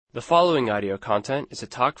The following audio content is a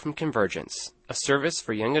talk from Convergence, a service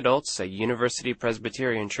for young adults at University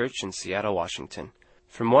Presbyterian Church in Seattle, Washington.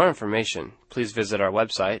 For more information, please visit our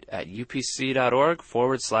website at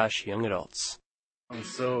upc.org/youngadults.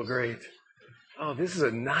 So great. Oh, this is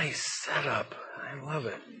a nice setup. I love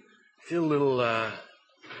it. I feel a little, I'm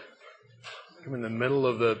in the middle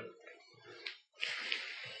of the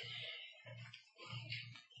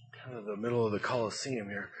Colosseum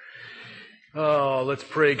here. Oh, let's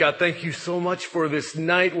pray. God, thank you so much for this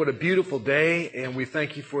night. What a beautiful day. And we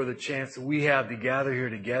thank you for the chance that we have to gather here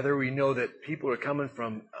together. We know that people are coming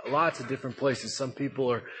from lots of different places. Some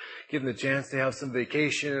people are given the chance to have some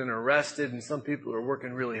vacation and are rested, and some people are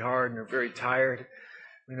working really hard and are very tired.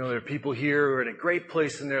 We know there are people here who are in a great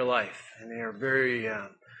place in their life, and they are very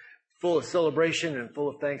full of celebration and full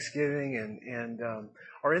of thanksgiving and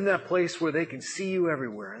are in that place where they can see you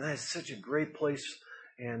everywhere. And that is such a great place.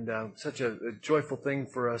 And such a joyful thing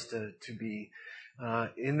for us to be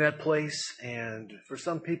in that place. And for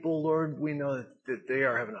some people, Lord, we know that they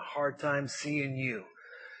are having a hard time seeing you.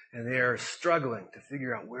 And they are struggling to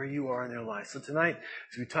figure out where you are in their life. So tonight,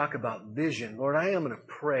 as we talk about vision, Lord, I am going to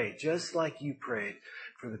pray, just like you prayed,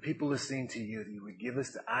 for the people listening to you, that you would give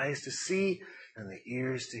us the eyes to see and the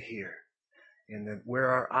ears to hear. And that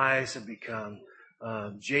where our eyes have become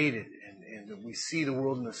jaded and that we see the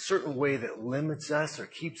world in a certain way that limits us or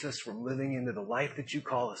keeps us from living into the life that you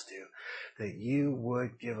call us to, that you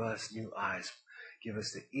would give us new eyes, give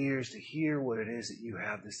us the ears to hear what it is that you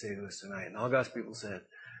have to say to us tonight. And all God's people said,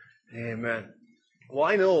 amen. Well,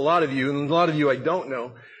 I know a lot of you, and a lot of you I don't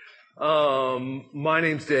know. My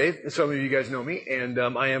name's Dave. Some of you guys know me, and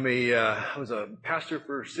I was a pastor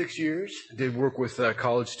for 6 years. Did work with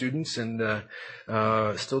college students, and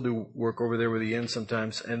still do work over there with the Inn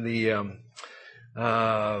sometimes. And and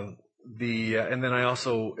then I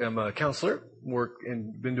also am a counselor.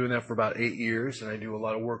 Been doing that for about 8 years, and I do a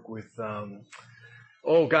lot of work with. I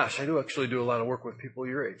do actually do a lot of work with people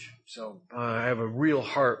your age. So I have a real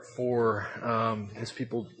heart for, as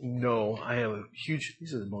people know, I have a huge.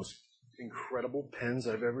 These are the most incredible pens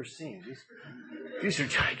I've ever seen. These are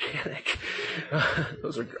gigantic.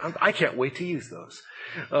 I can't wait to use those.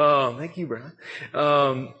 Thank you, Brian.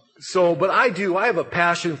 But I have a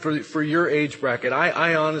passion for your age bracket.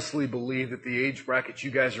 I honestly believe that the age bracket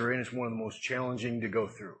you guys are in is one of the most challenging to go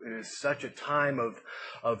through. It is such a time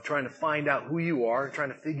of trying to find out who you are, trying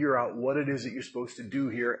to figure out what it is that you're supposed to do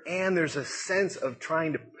here, and there's a sense of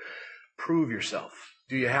trying to prove yourself.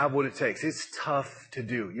 Do you have what it takes? It's tough to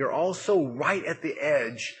do. You're also right at the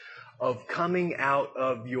edge of coming out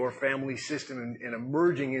of your family system and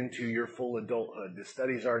emerging into your full adulthood. The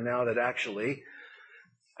studies are now that actually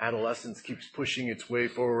adolescence keeps pushing its way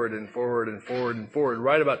forward and forward and forward and forward.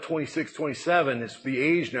 Right about 26, 27 is the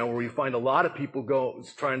age now where you find a lot of people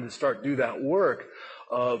trying to do that work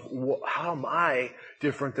of how am I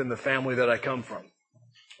different than the family that I come from?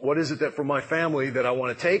 What is it that for my family that I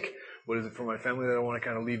want to take? What is it for my family that I want to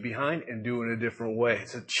kind of leave behind and do in a different way?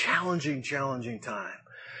 It's a challenging time.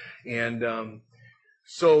 And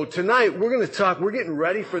so tonight we're going to talk, we're getting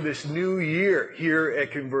ready for this new year here at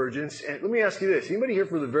Convergence. And let me ask you this. Anybody here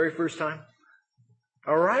for the very first time?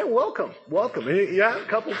 All right, welcome. Yeah, a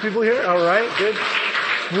couple people here. All right, good.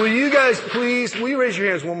 Will you guys please, will you raise your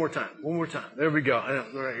hands one more time? There we go.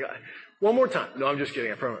 One more time. No, I'm just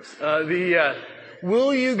kidding, I promise.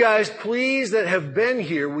 Will you guys please that have been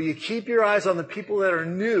here, will you keep your eyes on the people that are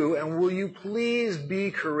new, and will you please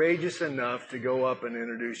be courageous enough to go up and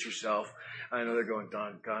introduce yourself? I know they're going,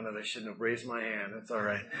 God, I shouldn't have raised my hand. That's all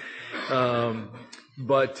right.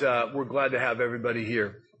 But we're glad to have everybody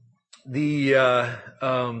here.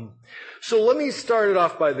 So let me start it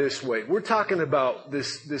off by this way. We're talking about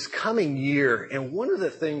this coming year, and one of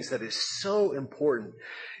the things that is so important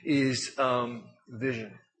is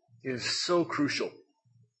vision. Is so crucial.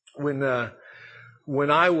 When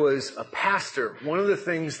I was a pastor, one of the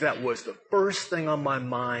things that was the first thing on my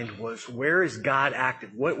mind was, where is God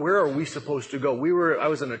active? Where are we supposed to go? I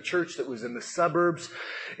was in a church that was in the suburbs,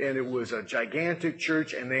 and it was a gigantic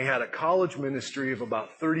church, and they had a college ministry of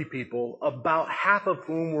about 30 people, about half of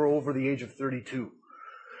whom were over the age of 32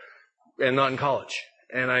 and not in college.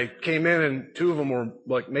 And I came in, and two of them were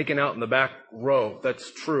like making out in the back row.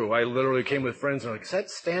 That's true. I literally came with friends and like, is that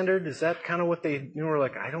standard? Is that kind of what they, we're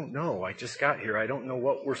like, I don't know. I just got here. I don't know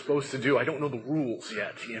what we're supposed to do. I don't know the rules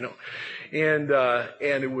yet, And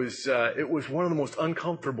it was one of the most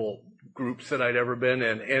uncomfortable groups that I'd ever been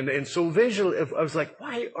in. And so visually, I was like,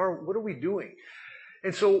 what are we doing?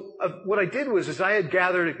 And so what I did was I had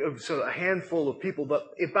gathered a handful of people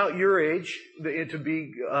about your age to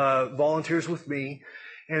be volunteers with me.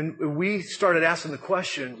 And we started asking the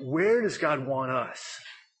question, where does God want us?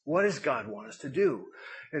 What does God want us to do?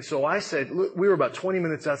 And so I said, look, we were about 20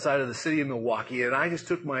 minutes outside of the city of Milwaukee, and I just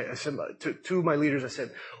took two of my leaders. I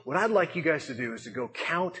said, what I'd like you guys to do is to go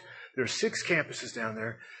count. There are 6 campuses down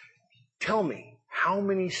there. Tell me, how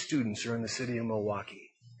many students are in the city of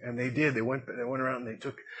Milwaukee? And they did. They went around and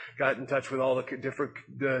they got in touch with all the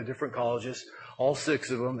different colleges, all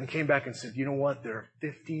 6 of them, and came back and said, you know what? There are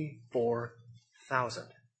 54,000.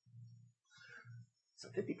 So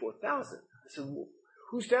 54,000. I said, well,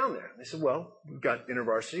 who's down there? And they said, well, we've got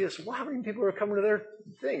InterVarsity. I said, well, how many people are coming to their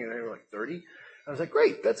thing? And they were like 30. I was like,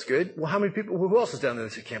 great, that's good. Well, how many people, who else is down there?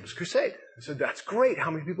 They said, Campus Crusade. I said, that's great. How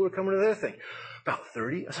many people are coming to their thing? About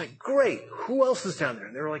 30. I was like, great. Who else is down there?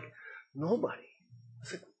 And they were like, nobody. I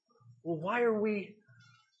was like, well, why are we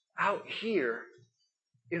out here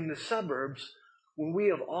in the suburbs when we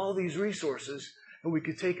have all these resources and we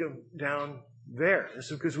could take them down there? This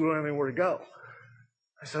is because we don't have anywhere to go.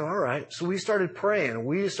 I said, all right. So we started praying and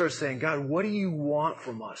we started saying, God, what do you want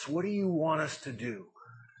from us? What do you want us to do?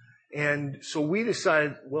 And so we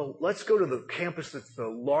decided, well, let's go to the campus that's the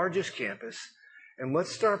largest campus, and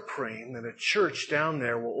let's start praying that a church down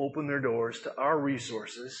there will open their doors to our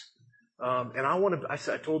resources. And I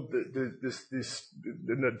told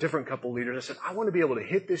the different couple leaders, I said, I want to be able to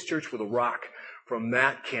hit this church with a rock from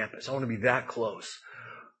that campus. I want to be that close.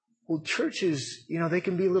 Well, churches, they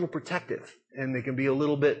can be a little protective, and they can be a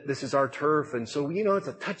little bit, this is our turf. And so, it's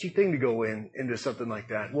a touchy thing to go into something like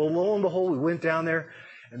that. Well, lo and behold, we went down there.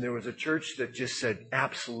 And there was a church that just said,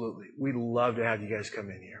 absolutely, we'd love to have you guys come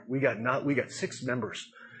in here. We got 6 members.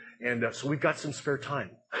 And so we've got some spare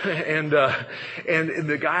time. And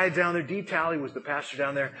the guy down there, D. Talley was the pastor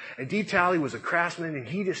down there. And D. Talley was a craftsman, and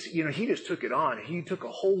he just took it on. He took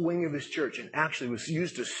a whole wing of his church and actually was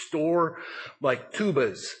used to store like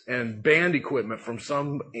tubas and band equipment from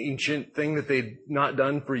some ancient thing that they'd not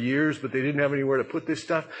done for years, but they didn't have anywhere to put this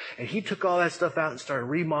stuff. And he took all that stuff out and started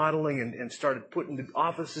remodeling and started putting the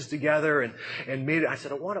offices together and made it. I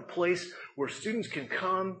said, I want a place where students can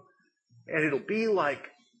come and it'll be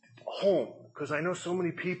like home. Because I know so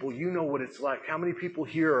many people, you know what it's like. How many people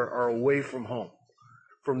here are away from home,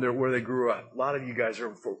 from where they grew up? A lot of you guys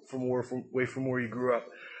are away from where you grew up.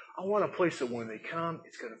 I want a place that when they come,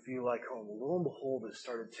 it's going to feel like home. Lo and behold, it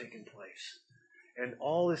started taking place. And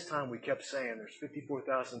all this time we kept saying there's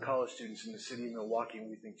 54,000 college students in the city of Milwaukee, and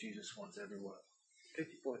we think Jesus wants every one of them.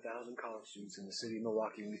 54,000 college students in the city of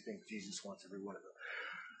Milwaukee, and we think Jesus wants every one of them.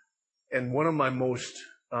 And one of my most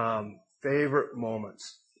favorite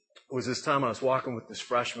moments was this time I was walking with this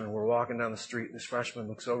freshman. We're walking down the street, and this freshman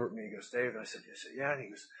looks over at me. He goes, Dave. And I said, yeah. And he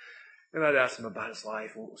goes, and I'd asked him about his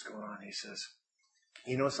life and what was going on. And he says,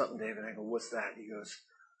 you know something, David? And I go, what's that? He goes,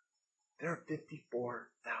 there are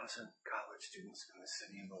 54,000 college students in the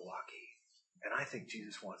city of Milwaukee, and I think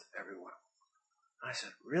Jesus wants every one of them. I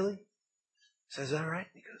said, really? He says, is that right?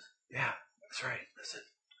 And he goes, yeah, that's right. I said,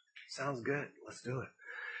 sounds good. Let's do it.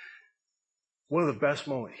 One of the best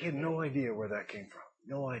moments. He had no idea where that came from.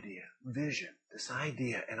 No idea. Vision. This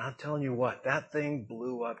idea. And I'm telling you what, that thing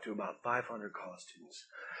blew up to about 500 college students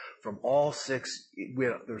from all 6.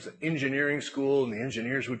 There was an engineering school, and the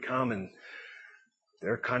engineers would come, and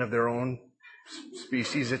they're kind of their own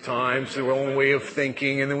species at times, their own way of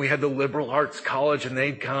thinking. And then we had the liberal arts college, and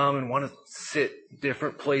they'd come and want to sit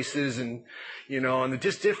different places and, and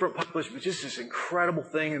just different populations, but just this incredible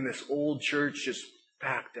thing in this old church just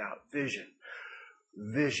packed out. Vision.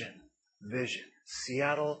 Vision. Vision.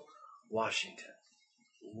 Seattle, Washington.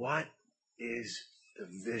 What is the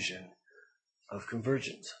vision of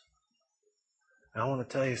Convergence? I want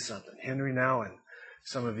to tell you something. Henry Nouwen.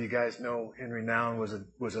 Some of you guys know Henry Nouwen was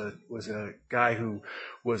a guy who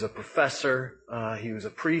was a professor. He was a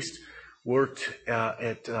priest, worked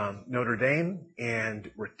at Notre Dame,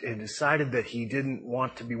 and decided that he didn't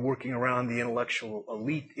want to be working around the intellectual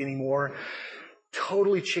elite anymore.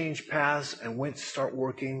 Totally changed paths and went to start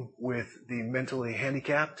working with the mentally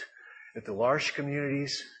handicapped at the L'Arche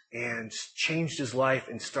communities, and changed his life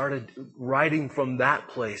and started writing from that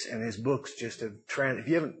place. And his books just have if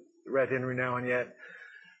you haven't read Henry Nouwen yet,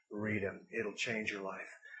 read him. It'll change your life.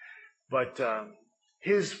 But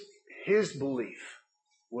his belief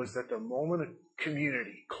was that the moment a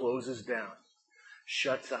community closes down,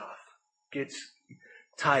 shuts off, gets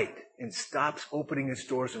tight, and stops opening its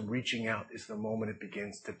doors and reaching out is the moment it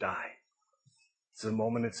begins to die. It's the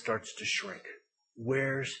moment it starts to shrink.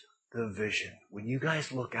 Where's the vision? When you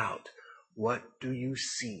guys look out, what do you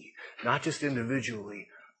see? Not just individually,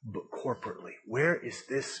 but corporately. Where is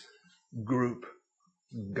this group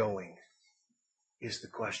going? Is the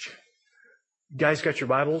question. You guys got your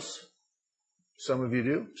Bibles? Some of you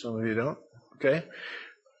do, some of you don't. Okay?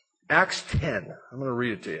 Acts 10. I'm going to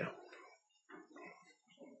read it to you.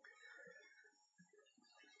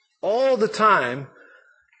 All the time,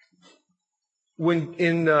 when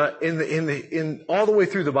in all the way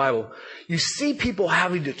through the Bible, you see people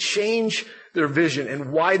having to change their vision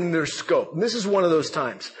and widen their scope. And this is one of those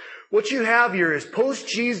times. What you have here is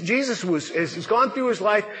Jesus has gone through his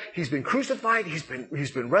life. He's been crucified. He's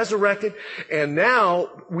been resurrected. And now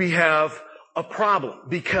we have a problem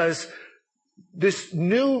because this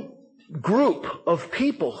new group of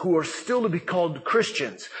people who are still to be called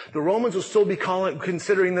Christians, the Romans will still be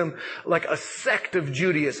considering them like a sect of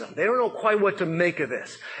Judaism. They don't know quite what to make of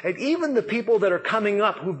this. And even the people that are coming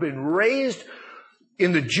up who've been raised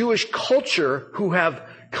in the Jewish culture who have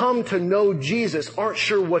come to know Jesus aren't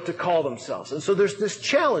sure what to call themselves. And so there's this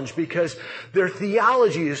challenge because their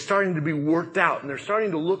theology is starting to be worked out and they're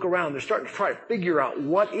starting to look around. They're starting to try to figure out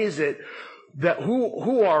what is it that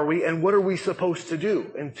who are we and what are we supposed to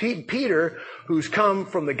do? And Peter, who's come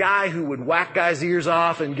from the guy who would whack guys' ears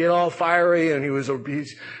off and get all fiery and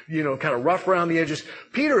he's kind of rough around the edges.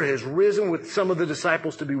 Peter has risen with some of the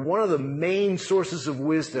disciples to be one of the main sources of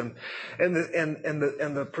wisdom. And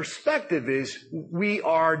the perspective is we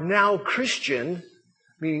are now Christian,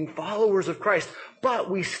 meaning followers of Christ,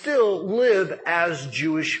 but we still live as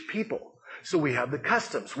Jewish people. So we have the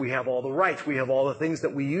customs, we have all the rights, we have all the things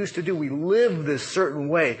that we used to do. We live this certain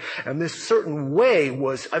way. And this certain way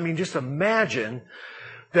was, just imagine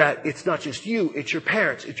that it's not just you, it's your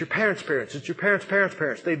parents, it's your parents' parents, it's your parents' parents'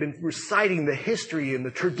 parents. They've been reciting the history and the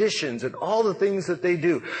traditions and all the things that they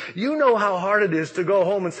do. You know how hard it is to go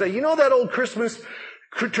home and say, you know that old Christmas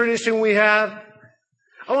tradition we have?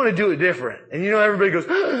 I want to do it different. And everybody goes,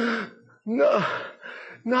 no,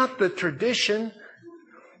 not the tradition.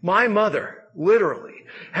 My mother, literally,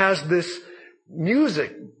 has this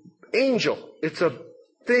music angel. It's a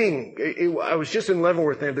thing. I was just in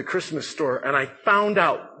Leavenworth at the Christmas store, and I found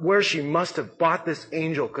out where she must have bought this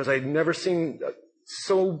angel, because I'd never seen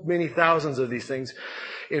so many thousands of these things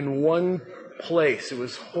in one place. It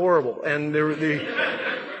was horrible. And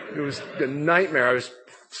it was a nightmare. I was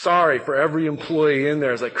sorry for every employee in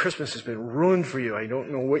there. It's like, Christmas has been ruined for you. I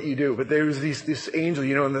don't know what you do. But there was this angel,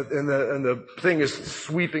 and the thing is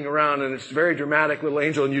sweeping around, and it's a very dramatic little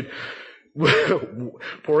angel, and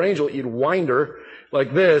poor angel, you'd wind her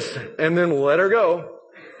like this, and then let her go.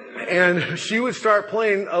 And she would start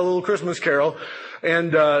playing a little Christmas carol,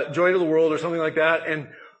 and Joy to the World or something like that. And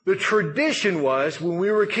the tradition was, when we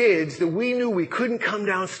were kids, that we knew we couldn't come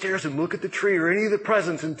downstairs and look at the tree or any of the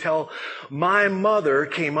presents until my mother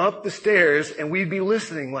came up the stairs, and we'd be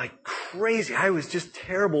listening like crazy. I was just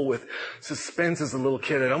terrible with suspense as a little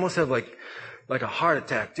kid. I'd almost have like a heart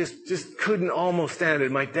attack. Just couldn't almost stand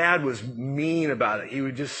it. My dad was mean about it. He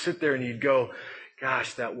would just sit there and he'd go,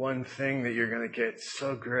 gosh, that one thing that you're going to get,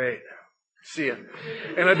 so great. See ya.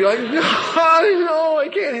 And I'd be like, no, I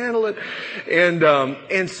can't handle it.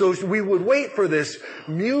 And so we would wait for this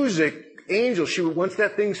music angel. Once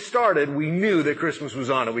that thing started, we knew that Christmas was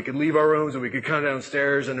on, and we could leave our rooms and we could come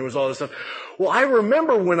downstairs, and there was all this stuff. Well, I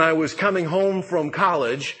remember when I was coming home from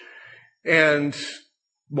college, and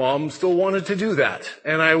Mom still wanted to do that.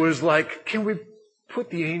 And I was like, can we put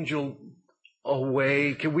the angel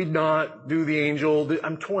away? Can we not do the angel?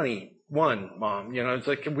 I'm 21, Mom. It's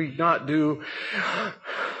like, can we not do,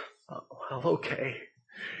 well, okay.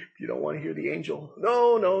 You don't want to hear the angel?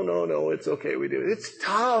 No, it's okay, we do. It's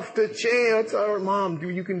tough to change. It's all right, Mom,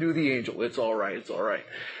 you can do the angel. It's all right.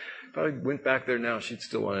 If I went back there now, she'd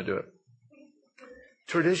still want to do it.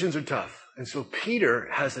 Traditions are tough. And so Peter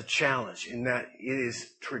has a challenge in that it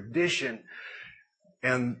is tradition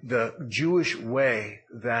and the Jewish way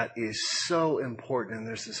that is so important. And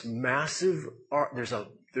there's this massive, there's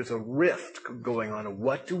a rift going on of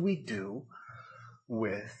what do we do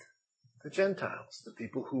with the Gentiles, the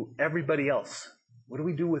people who, everybody else, what do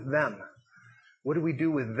we do with them? What do we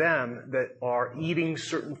do with them that are eating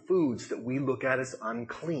certain foods that we look at as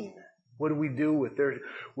unclean? What do we do with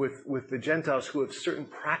the Gentiles who have certain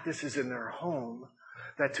practices in their home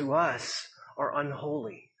that to us are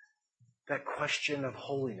unholy? That question of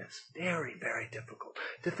holiness, very, very difficult.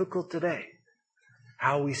 Difficult today.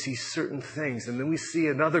 How we see certain things, and then we see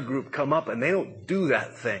another group come up and they don't do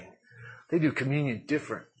that thing. They do communion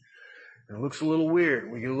different. And it looks a little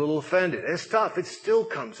weird. We get a little offended. It's tough. It still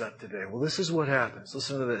comes up today. Well, this is what happens.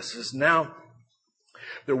 Listen to this. It says, now,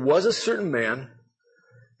 there was a certain man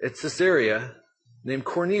at Caesarea named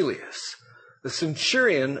Cornelius, the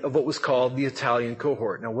centurion of what was called the Italian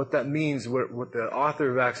cohort. Now, what that means, what the author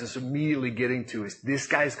of Acts is immediately getting to is this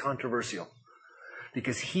guy's controversial.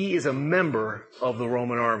 because he is a member of the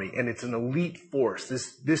Roman army, and it's an elite force.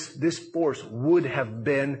 This force would have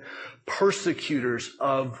been persecutors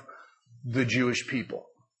of the Jewish people.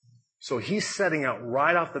 So he's setting out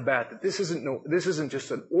right off the bat that this isn't just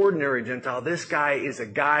an ordinary Gentile. This guy is a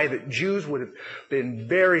guy that Jews would have been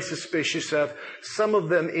very suspicious of. Some of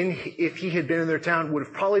them, if he had been in their town, would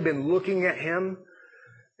have probably been looking at him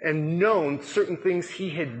and known certain things he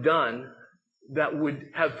had done that would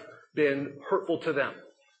have been hurtful to them.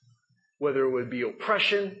 Whether it would be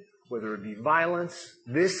oppression, whether it be violence.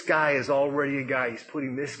 This guy is already a guy. He's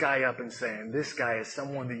putting this guy up and saying, this guy is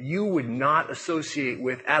someone that you would not associate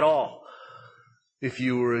with at all if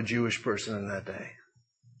you were a Jewish person in that day.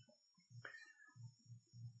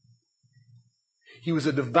 He was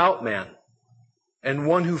a devout man and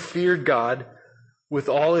one who feared God with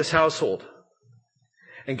all his household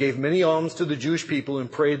and gave many alms to the Jewish people and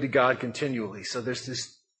prayed to God continually. So there's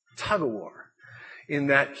this tug of war in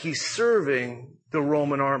that he's serving the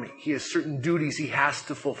Roman army. He has certain duties he has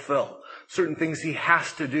to fulfill, certain things he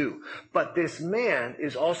has to do. But this man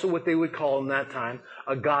is also what they would call in that time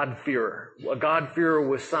a God-fearer. A God-fearer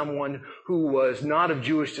was someone who was not of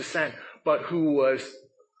Jewish descent, but who was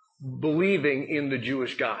believing in the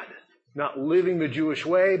Jewish God. Not living the Jewish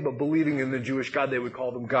way, but believing in the Jewish God. They would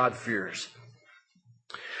call them God-fearers.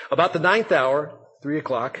 About the 9th hour,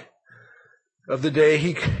 3:00 of the day,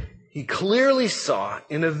 he clearly saw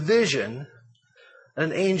in a vision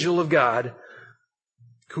an angel of God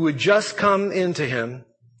who had just come into him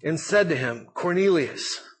and said to him,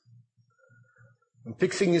 Cornelius. And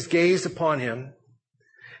fixing his gaze upon him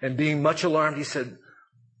and being much alarmed, he said,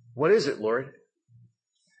 what is it, Lord?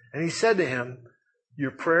 And he said to him,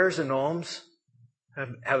 your prayers and alms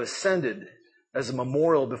have ascended as a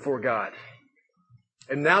memorial before God.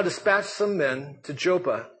 And now dispatch some men to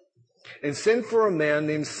Joppa and send for a man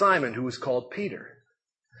named Simon who is called Peter.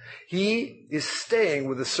 He is staying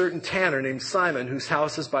with a certain tanner named Simon whose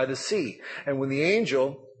house is by the sea. And when the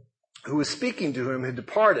angel who was speaking to him had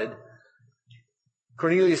departed,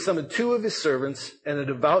 Cornelius summoned 2 of his servants and a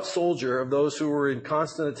devout soldier of those who were in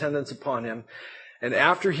constant attendance upon him. And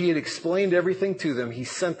after he had explained everything to them, he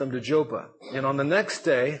sent them to Joppa. And on the next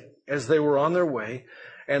day, as they were on their way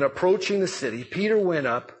and approaching the city, Peter went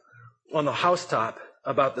up on the housetop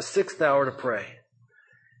about the 6th hour to pray.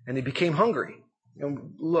 And he became hungry. And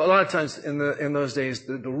a lot of times in those days,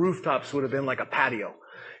 the rooftops would have been like a patio.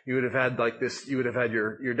 You would have had like this, you would have had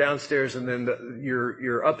your downstairs, and then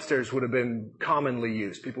your upstairs would have been commonly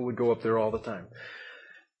used. People would go up there all the time.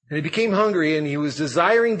 And he became hungry and he was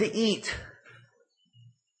desiring to eat.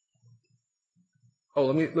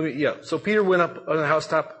 So Peter went up on the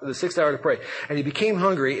housetop the 6th hour to pray, and he became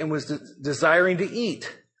hungry and was desiring to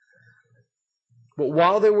eat. But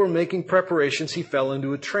while they were making preparations, he fell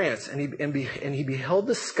into a trance, and he beheld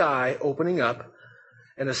the sky opening up,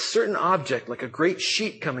 and a certain object like a great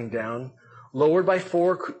sheet coming down, lowered by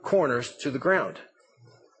 4 corners to the ground.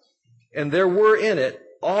 And there were in it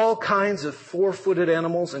all kinds of 4-footed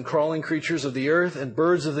animals and crawling creatures of the earth and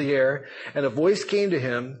birds of the air. And a voice came to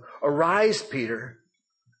him, arise, Peter,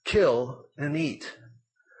 kill and eat.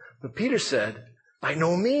 But Peter said, by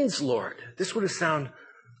no means, Lord. This would have sounded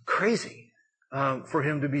crazy. For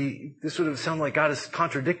him to be, this would have sounded like God is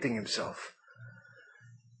contradicting himself.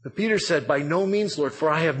 But Peter said, by no means, Lord, for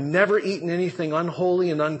I have never eaten anything unholy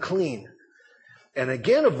and unclean. And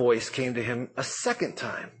again a voice came to him a second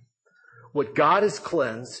time. What God has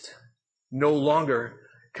cleansed, no longer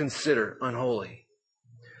consider unholy.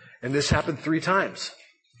 And this happened 3 times.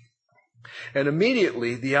 And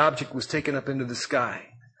immediately the object was taken up into the sky.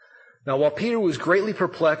 Now while Peter was greatly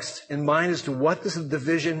perplexed in mind as to what the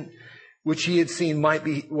vision which he had seen might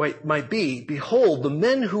be, behold, the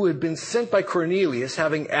men who had been sent by Cornelius,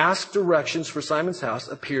 having asked directions for Simon's house,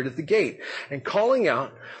 appeared at the gate. And calling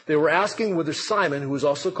out, they were asking whether Simon, who was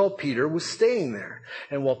also called Peter, was staying there.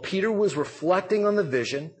 And while Peter was reflecting on the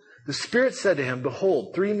vision, the Spirit said to him,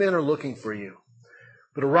 behold, 3 men are looking for you.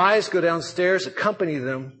 But arise, go downstairs, accompany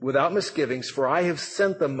them without misgivings, for I have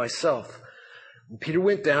sent them myself. And Peter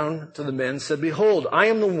went down to the men and said, behold, I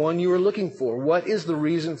am the one you are looking for. What is the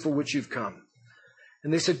reason for which you've come?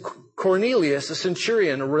 And they said, Cornelius, a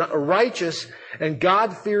centurion, a righteous and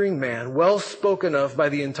God-fearing man, well spoken of by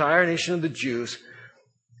the entire nation of the Jews,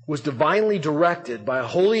 was divinely directed by a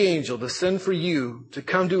holy angel to send for you to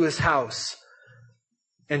come to his house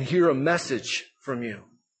and hear a message from you.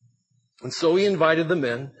 And so he invited them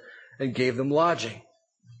in and gave them lodging.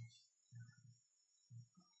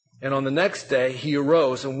 And on the next day he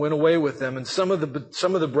arose and went away with them, and some of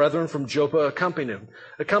the brethren from Joppa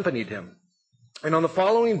accompanied him. And on the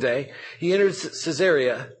following day he entered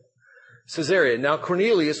Caesarea Caesarea. Now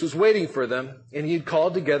Cornelius was waiting for them, and he had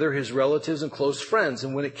called together his relatives and close friends.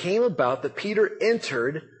 And when it came about that Peter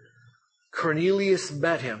entered, Cornelius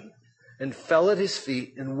met him and fell at his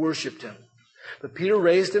feet and worshipped him. But Peter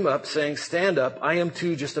raised him up, saying, "Stand up, I am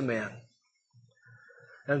too just a man."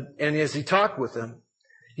 And as he talked with them,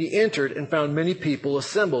 he entered and found many people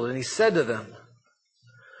assembled, and he said to them,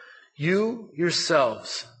 "You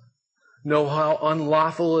yourselves know how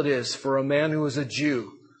unlawful it is for a man who is a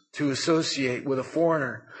Jew to associate with a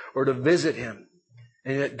foreigner or to visit him.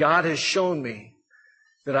 And yet God has shown me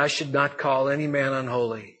that I should not call any man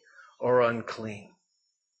unholy or unclean."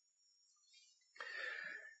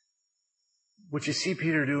 What you see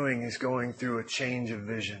Peter doing is going through a change of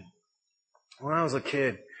vision. When I was a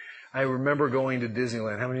kid, I remember going to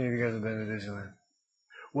Disneyland. How many of you guys have been to Disneyland?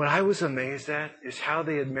 What I was amazed at is how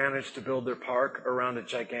they had managed to build their park around a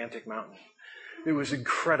gigantic mountain. It was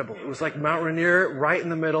incredible. It was like Mount Rainier right in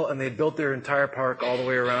the middle, and they built their entire park all the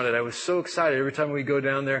way around it. I was so excited every time we go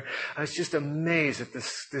down there. I was just amazed at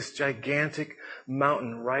this gigantic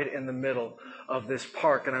mountain right in the middle of this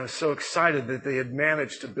park. And I was so excited that they had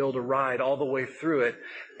managed to build a ride all the way through it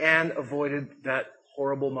and avoided that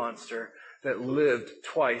horrible monster that lived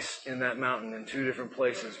twice in that mountain in two different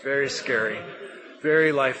places. Very scary.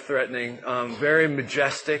 Very life-threatening, very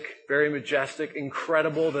majestic,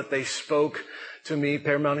 incredible that they spoke to me,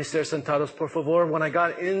 "Permanecer sentados, por favor." When I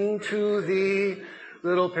got into the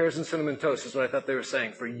little pears and cinnamon toast, is what I thought they were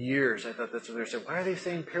saying. For years, I thought that's what they were saying. Why are they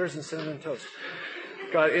saying pears and cinnamon toast?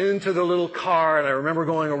 Got into the little car, and I remember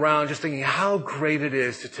going around just thinking how great it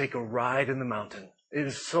is to take a ride in the mountain. It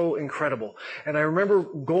is so incredible. And I remember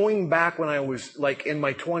going back when I was like in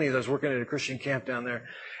my 20s, I was working at a Christian camp down there.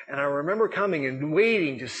 And I remember coming and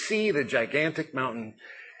waiting to see the gigantic mountain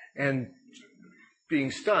and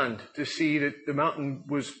being stunned to see that the mountain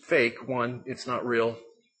was fake. One, it's not real.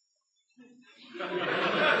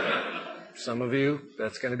 Some of you,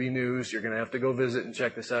 that's going to be news. You're going to have to go visit and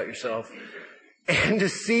check this out yourself. And to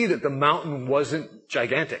see that the mountain wasn't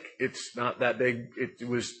gigantic. It's not that big. It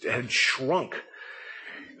had shrunk.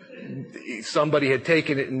 Somebody had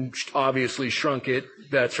taken it and obviously shrunk it.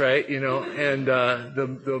 That's right, and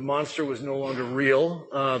the monster was no longer real.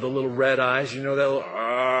 The little red eyes,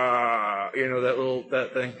 that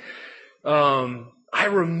thing. I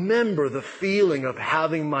remember the feeling of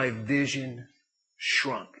having my vision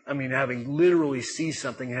shrunk. I mean, having literally see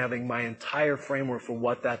something and having my entire framework for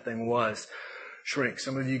what that thing was shrink.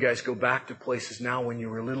 Some of you guys go back to places now when you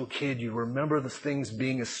were a little kid. You remember the things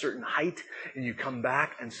being a certain height, and you come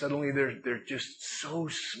back and suddenly they're just so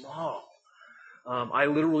small. I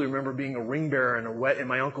literally remember being a ring bearer in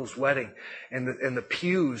my uncle's wedding, and the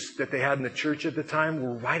pews that they had in the church at the time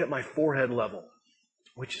were right at my forehead level,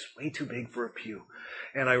 which is way too big for a pew.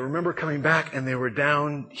 And I remember coming back, and they were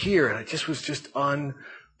down here, and it was just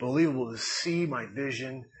unbelievable to see my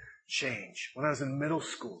vision change. When I was in middle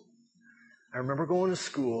school, I remember going to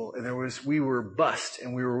school, and we were bused,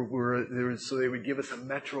 and so they would give us a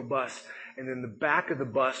metro bus, and in the back of the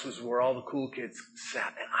bus was where all the cool kids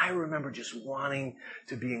sat. And I remember just wanting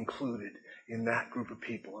to be included in that group of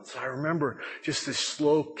people. And so I remember just this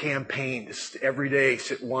slow campaign, just every day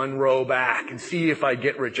sit one row back and see if I'd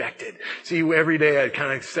get rejected. See, every day I'd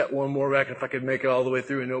kind of set one more back, and if I could make it all the way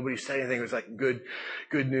through and nobody said anything, it was like good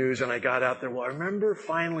news. And I got out there. Well, I remember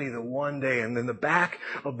finally the one day, and then the back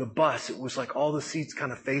of the bus, it was like all the seats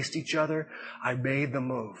kind of faced each other. I made the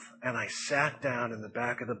move, and I sat down in the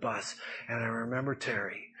back of the bus, and I remember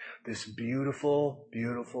Terry, this beautiful,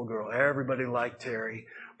 beautiful girl. Everybody liked Terry.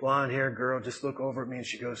 Blonde-haired girl, just look over at me, and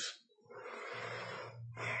she goes,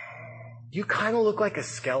 "You kind of look like a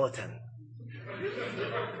skeleton."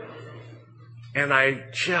 And I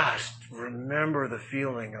just remember the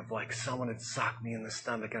feeling of like someone had socked me in the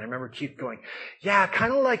stomach. And I remember Keith going, "Yeah,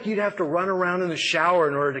 kind of like you'd have to run around in the shower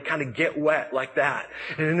in order to kind of get wet like that."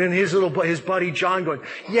 And then his buddy John going,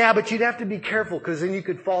 "Yeah, but you'd have to be careful because then you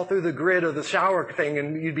could fall through the grid of the shower thing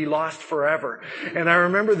and you'd be lost forever." And I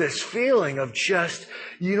remember this feeling of just,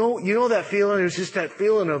 you know that feeling? It was just that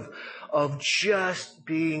feeling of just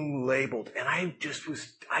being labeled. And I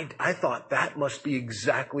thought that must be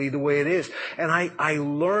exactly the way it is. And I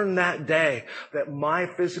learned that day that my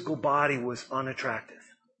physical body was unattractive.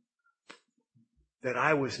 That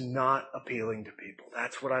I was not appealing to people.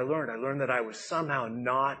 That's what I learned. I learned that I was somehow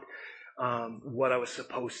not what I was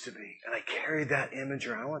supposed to be. And I carried that image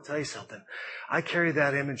around. I want to tell you something. I carried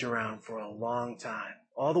that image around for a long time.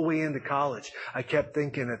 All the way into college, I kept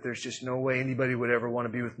thinking that there's just no way anybody would ever want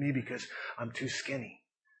to be with me because I'm too skinny.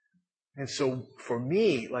 And so for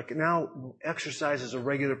me, like now, exercise is a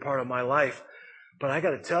regular part of my life. But I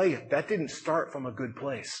got to tell you, that didn't start from a good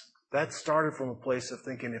place. That started from a place of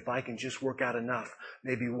thinking, if I can just work out enough,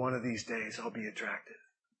 maybe one of these days I'll be attractive.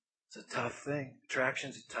 It's a tough thing.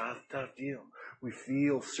 Attraction's a tough deal. We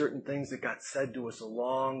feel certain things that got said to us a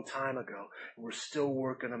long time ago, and we're still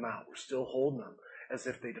working them out. We're still holding them as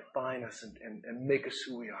if they define us and make us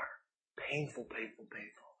who we are. Painful.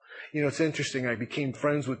 You know, it's interesting. I became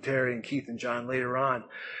friends with Terry and Keith and John later on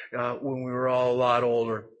when we were all a lot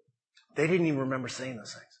older. They didn't even remember saying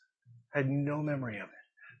those things. I had no memory of it.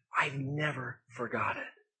 I've never forgot it.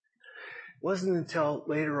 It wasn't until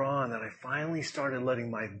later on that I finally started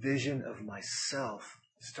letting my vision of myself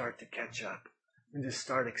start to catch up and just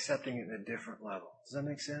start accepting it in a different level. Does that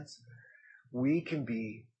make sense? We can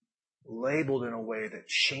be labeled in a way that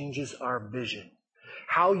changes our vision.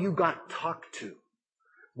 How you got talked to.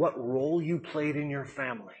 What role you played in your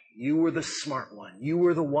family. You were the smart one. You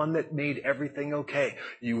were the one that made everything okay.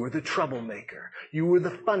 You were the troublemaker. You were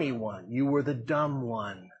the funny one. You were the dumb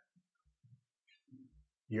one.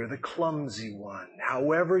 You're the clumsy one.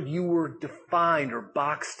 However you were defined or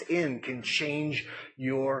boxed in can change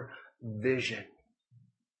your vision.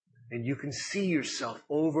 And you can see yourself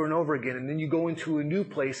over and over again. And then you go into a new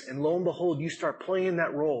place and lo and behold, you start playing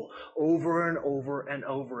that role over and over and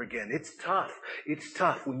over again. It's tough. It's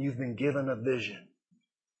tough when you've been given a vision.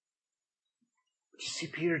 What you see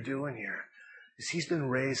Peter doing here is he's been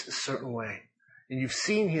raised a certain way. And you've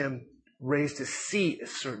seen him raised to see a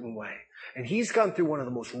certain way. And he's gone through one of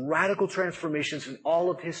the most radical transformations in all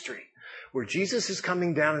of history, where Jesus is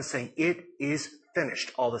coming down and saying, it is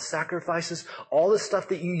finished. All the sacrifices, all the stuff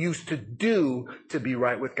that you used to do to be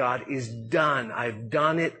right with God is done. I've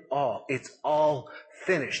done it all. It's all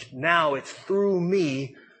finished. Now it's through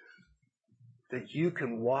me that you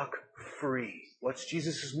can walk free. What's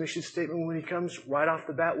Jesus' mission statement when he comes right off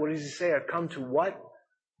the bat? What does he say? I've come to what?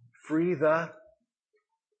 Free the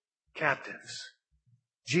captives.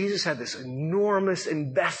 Jesus had this enormous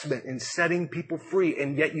investment in setting people free,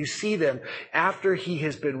 and yet you see them after he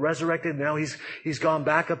has been resurrected. Now he's gone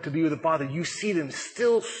back up to be with the Father. You see them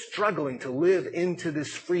still struggling to live into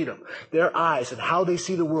this freedom. Their eyes and how they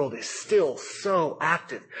see the world is still so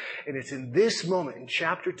active. And it's in this moment in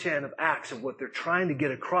chapter 10 of Acts of what they're trying to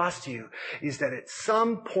get across to you is that at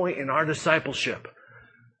some point in our discipleship,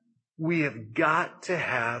 we have got to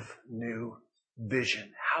have new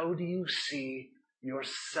vision. How do you see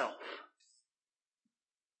yourself?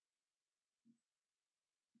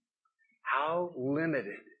 How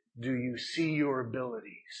limited do you see your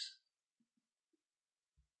abilities?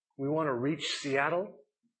 We want to reach Seattle?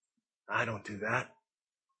 I don't do that.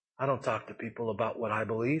 I don't talk to people about what I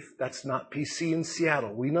believe. That's not PC in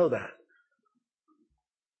Seattle. We know that.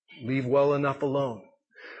 Leave well enough alone.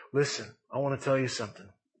 Listen, I want to tell you something.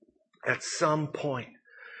 At some point,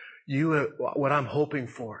 what I'm hoping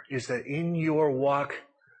for is that in your walk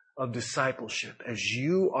of discipleship, as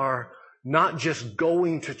you are not just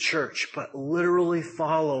going to church, but literally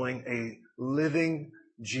following a living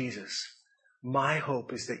Jesus, my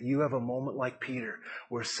hope is that you have a moment like Peter,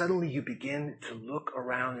 where suddenly you begin to look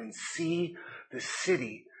around and see the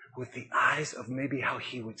city with the eyes of maybe how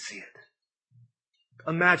he would see it.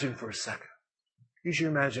 Imagine for a second. Use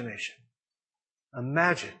your imagination.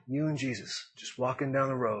 Imagine you and Jesus just walking down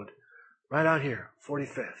the road. Right out here,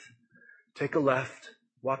 45th. Take a left,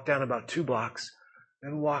 walk down about 2 blocks,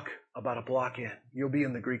 then walk about a block in. You'll be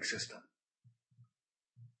in the Greek system.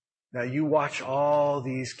 Now you watch all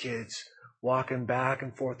these kids walking back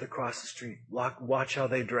and forth across the street. Watch how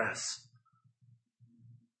they dress.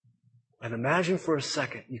 And imagine for a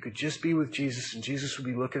second you could just be with Jesus and Jesus would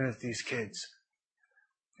be looking at these kids.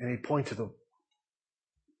 And he'd point to them.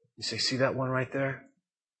 You say, see that one right there?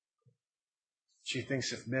 She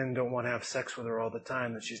thinks if men don't want to have sex with her all the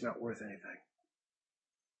time, that she's not worth anything.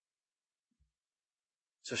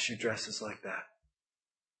 So she dresses like that.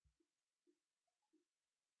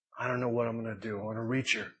 I don't know what I'm going to do. I want to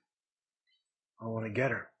reach her. I want to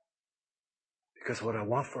get her. Because what I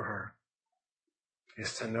want for her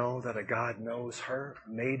is to know that a God knows her,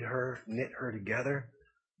 made her, knit her together,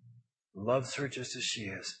 loves her just as she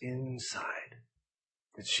is inside.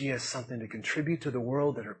 That she has something to contribute to the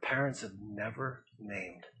world that her parents have never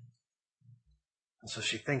named. And so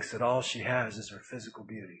she thinks that all she has is her physical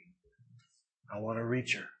beauty. I want to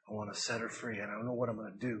reach her. I want to set her free. And I don't know what I'm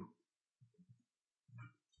going to do.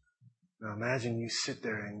 Now imagine you sit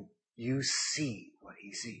there and you see what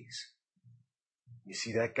he sees. You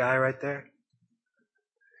see that guy right there?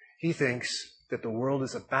 He thinks that the world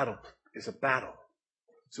is a battle.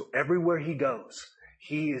 So everywhere he goes,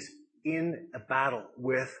 he is in a battle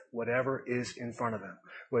with whatever is in front of him.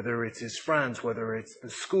 Whether it's his friends, whether it's the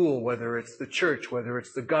school, whether it's the church, whether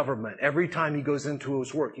it's the government. Every time he goes into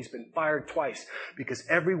his work, he's been fired twice because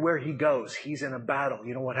everywhere he goes, he's in a battle.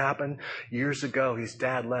 You know what happened? Years ago, his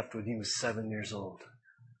dad left when he was 7 years old.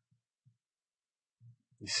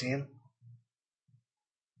 You see him?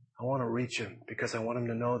 I want to reach him because I want him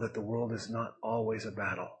to know that the world is not always a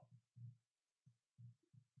battle.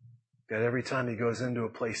 That every time he goes into a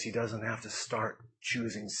place, he doesn't have to start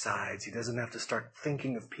choosing sides. He doesn't have to start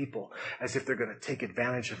thinking of people as if they're going to take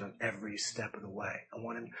advantage of him every step of the way. I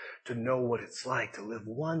want him to know what it's like to live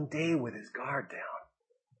one day with his guard down.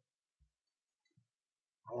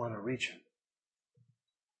 I want to reach him.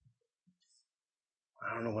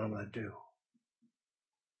 I don't know what I'm going to do.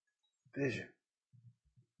 Vision.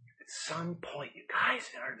 At some point, you guys,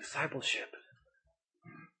 in our discipleship,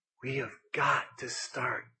 we have got to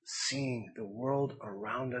start seeing the world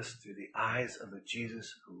around us through the eyes of a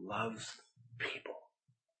Jesus who loves people.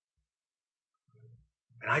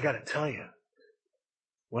 And I got to tell you,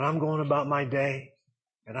 when I'm going about my day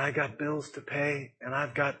and I got bills to pay and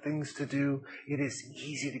I've got things to do, it is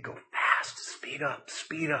easy to go fast. Speed up,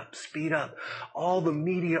 speed up, speed up. All the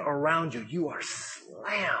media around you, you are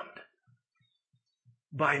slammed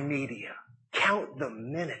by media. Count the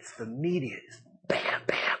minutes. The media is bam,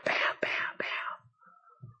 bam, bam, bam, bam.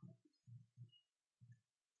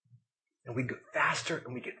 And we go faster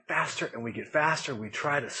and we get faster and we get faster. We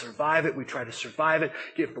try to survive it. We try to survive it.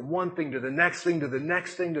 Get from one thing to the next thing, to the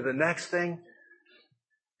next thing, to the next thing.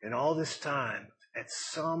 And all this time, at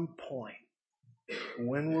some point,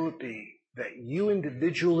 when will it be that you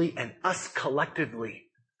individually and us collectively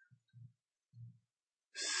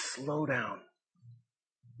slow down,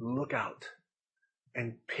 look out,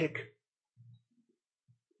 and pick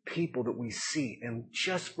people that we see, and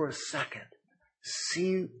just for a second,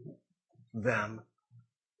 see them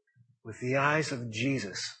with the eyes of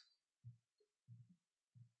Jesus.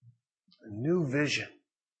 A new vision.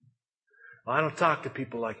 I don't talk to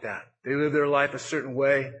people like that. They live their life a certain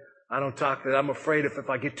way. I don't talk that. I'm afraid if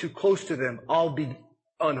I get too close to them, I'll be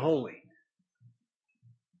unholy.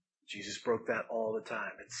 Jesus broke that all the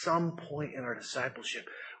time. At some point in our discipleship,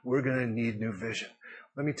 we're going to need new vision.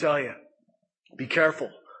 Let me tell you, be careful.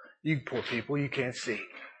 You poor people, you can't see.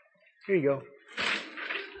 Here you go.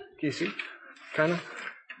 Can you see? Kind of?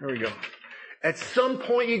 There we go. At some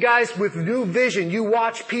point, you guys, with new vision, you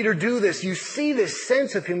watch Peter do this. You see this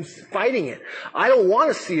sense of him fighting it. I don't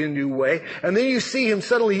want to see a new way. And then you see him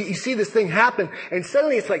suddenly, you see this thing happen, and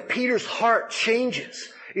suddenly it's like Peter's heart changes.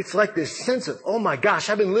 It's like this sense of, oh my gosh,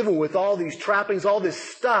 I've been living with all these trappings, all this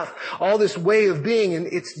stuff, all this way of being, and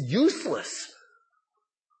it's useless.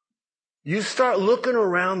 You start looking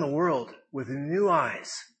around the world with new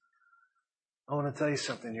eyes. I want to tell you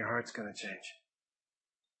something, your heart's going to change.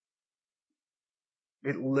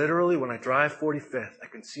 It literally, when I drive 45th, I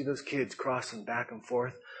can see those kids crossing back and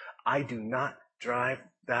forth. I do not drive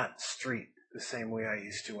that street the same way I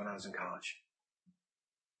used to when I was in college.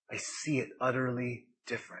 I see it utterly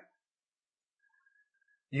different.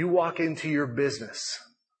 You walk into your business.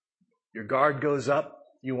 Your guard goes up.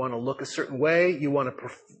 You want to look a certain way. You want to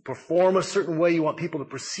perform a certain way. You want people to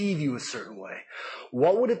perceive you a certain way.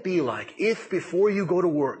 What would it be like if before you go to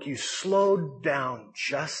work, you slowed down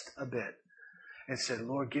just a bit and said,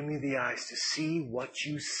 Lord, give me the eyes to see what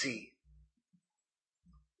you see.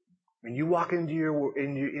 When you walk into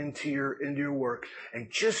your work and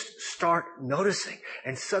just start noticing,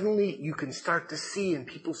 and suddenly you can start to see in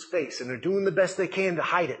people's face, and they're doing the best they can to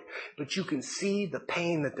hide it, but you can see the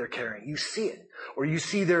pain that they're carrying. You see it, or you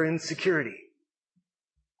see their insecurity.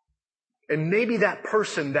 And maybe that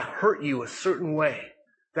person that hurt you a certain way,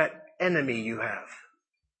 that enemy you have,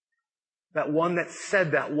 that one that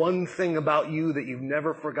said that one thing about you that you've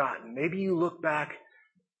never forgotten, maybe you look back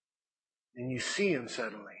and you see him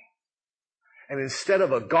suddenly. And instead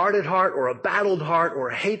of a guarded heart or a battled heart or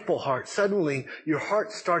a hateful heart, suddenly your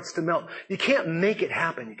heart starts to melt. You can't make it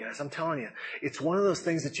happen, you guys. I'm telling you. It's one of those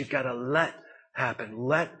things that you've got to let happen.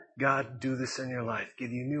 Let God do this in your life.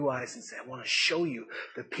 Give you new eyes and say, I want to show you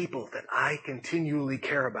the people that I continually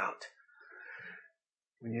care about.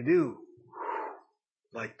 When you do,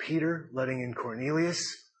 like Peter letting in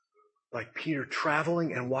Cornelius, like Peter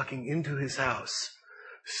traveling and walking into his house,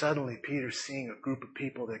 suddenly Peter's seeing a group of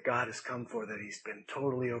people that God has come for that he's been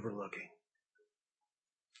totally overlooking.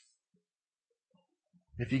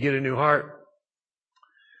 If you get a new heart,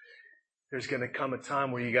 there's going to come a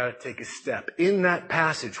time where you got to take a step. In that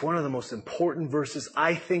passage, one of the most important verses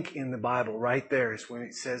I think in the Bible right there is when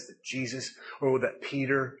it says that that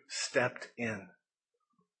Peter stepped in.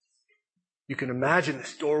 You can imagine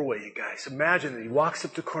this doorway, you guys. Imagine that he walks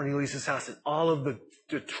up to Cornelius' house and all of the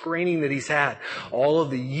training that he's had, all of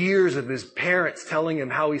the years of his parents telling him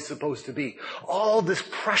how he's supposed to be, all this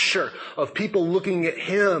pressure of people looking at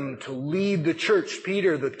him to lead the church.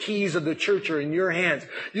 Peter, the keys of the church are in your hands.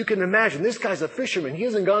 You can imagine this guy's a fisherman. He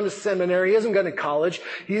hasn't gone to seminary. He hasn't gone to college.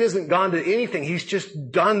 He hasn't gone to anything. He's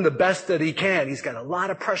just done the best that he can. He's got a lot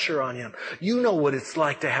of pressure on him. You know what it's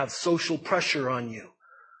like to have social pressure on you.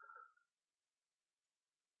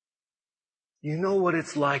 You know what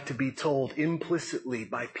it's like to be told implicitly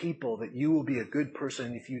by people that you will be a good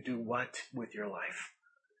person if you do what with your life?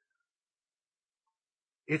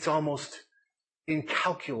 It's almost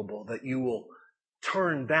incalculable that you will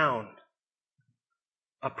turn down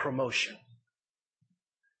a promotion,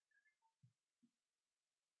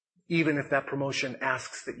 even if that promotion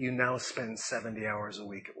asks that you now spend 70 hours a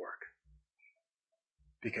week at work.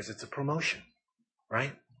 Because it's a promotion,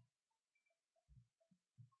 right?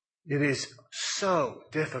 It is so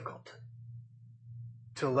difficult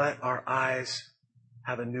to let our eyes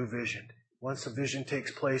have a new vision. Once a vision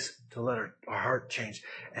takes place, to let our heart change.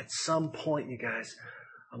 At some point, you guys,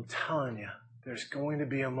 I'm telling you, there's going to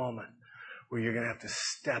be a moment where you're going to have to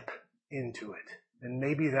step into it. And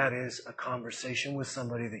maybe that is a conversation with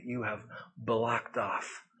somebody that you have blocked off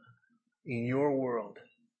in your world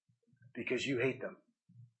because you hate them.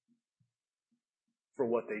 For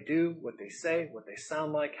what they do, what they say, what they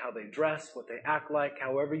sound like, how they dress, what they act like,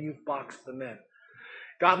 however you've boxed them in.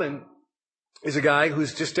 Gottman is a guy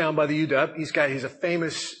who's just down by the UW. He's a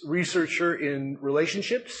famous researcher in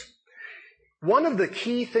relationships. One of the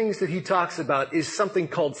key things that he talks about is something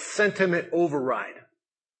called sentiment override.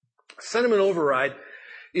 Sentiment override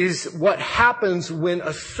is what happens when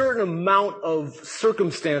a certain amount of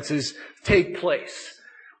circumstances take place.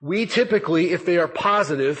 We typically, if they are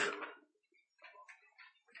positive,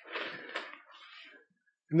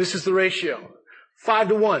 and this is the ratio,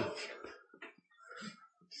 5-1.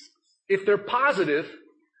 If they're positive,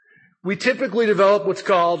 we typically develop what's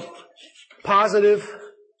called positive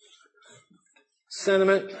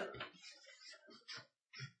sentiment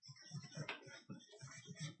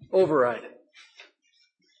override.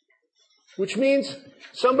 Which means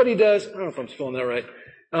somebody does, I don't know if I'm spelling that right,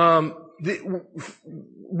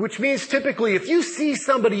 which means typically if you see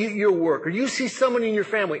somebody at your work or you see somebody in your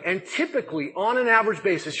family, and typically on an average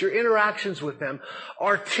basis your interactions with them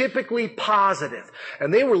are typically positive,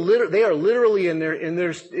 and they are literally in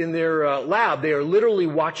their lab, they are literally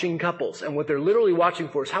watching couples, and what they're literally watching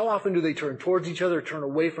for is how often do they turn towards each other or turn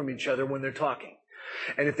away from each other when they're talking.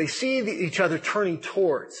 And if they see each other turning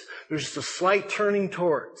towards, there's just a slight turning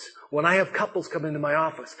towards. When I have couples come into my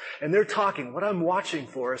office and they're talking, what I'm watching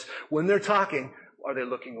for is when they're talking, are they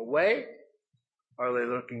looking away? Are they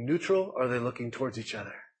looking neutral? Are they looking towards each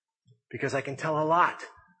other? Because I can tell a lot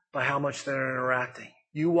by how much they're interacting.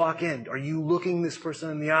 You walk in, are you looking this person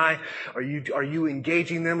in the eye? Are you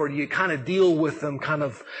engaging them, or do you kind of deal with them kind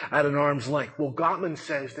of at an arm's length? Well, Gottman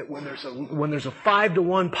says that when there's a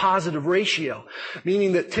 5-1 positive ratio,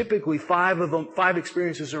 meaning that typically 5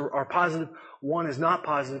 experiences are positive, 1 is not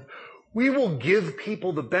positive, we will give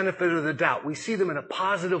people the benefit of the doubt. We see them in a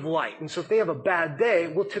positive light. And so if they have a bad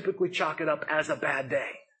day, we'll typically chalk it up as a bad day.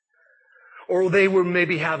 Or they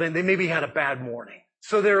maybe had a bad morning.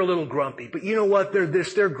 So they're a little grumpy. But you know what? They're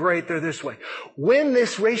great, they're this way. When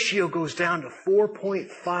this ratio goes down to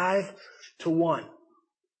 4.5 to 1,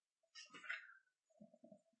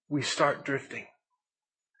 we start drifting.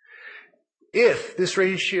 If this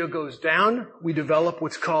ratio goes down, we develop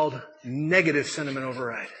what's called negative sentiment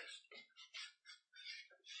override.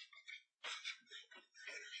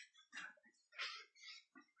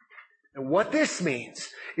 And what this means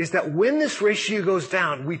is that when this ratio goes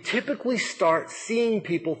down, we typically start seeing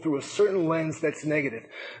people through a certain lens that's negative.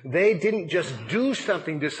 They didn't just do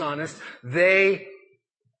something dishonest, they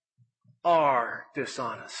are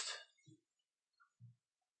dishonest.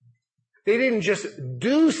 They didn't just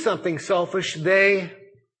do something selfish, they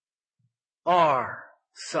are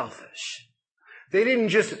selfish. They didn't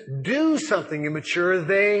just do something immature,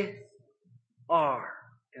 they are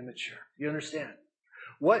immature. You understand?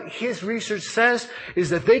 What his research says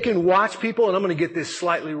is that they can watch people, and I'm going to get this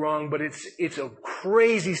slightly wrong, but it's a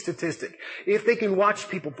crazy statistic. If they can watch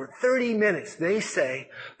people for 30 minutes, they say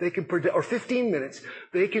they can predict, or 15 minutes,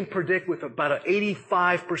 they can predict with about an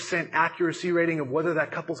 85% accuracy rating of whether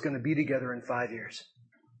that couple's going to be together in 5 years.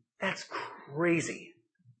 That's crazy.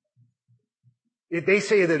 They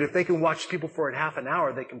say that if they can watch people for a half an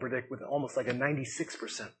hour, they can predict with almost like a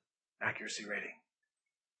 96% accuracy rating.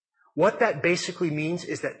 What that basically means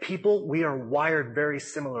is that people, we are wired very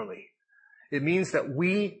similarly. It means that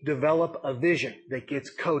we develop a vision that gets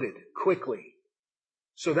coded quickly.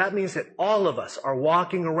 So that means that all of us are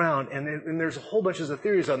walking around, and there's a whole bunch of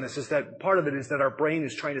theories on this, is that part of it is that our brain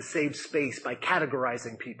is trying to save space by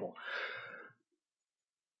categorizing people.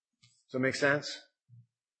 Does that make sense?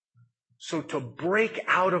 So to break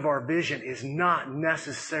out of our vision is not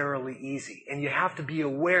necessarily easy. And you have to be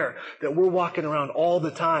aware that we're walking around all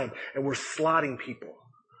the time and we're slotting people.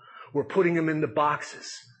 We're putting them into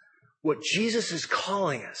boxes. What Jesus is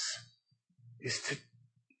calling us is to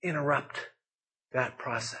interrupt that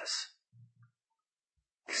process.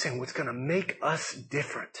 He's saying what's going to make us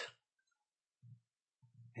different.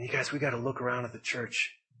 And you guys, we got to look around at the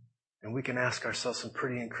church and we can ask ourselves some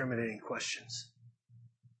pretty incriminating questions.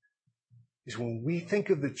 Is when we think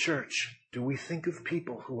of the church, do we think of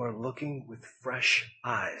people who are looking with fresh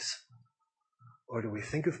eyes? Or do we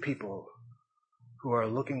think of people who are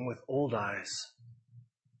looking with old eyes,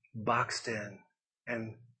 boxed in,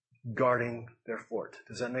 and guarding their fort?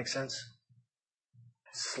 Does that make sense?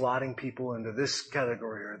 Slotting people into this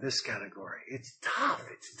category or this category. It's tough.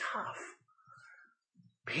 It's tough.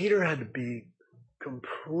 Peter had to be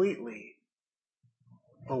completely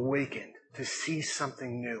awakened to see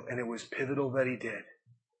something new, and it was pivotal that he did.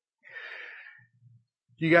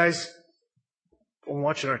 You guys, I'm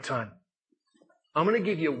watching our time. I'm going to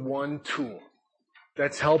give you one tool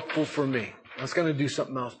that's helpful for me. I was going to do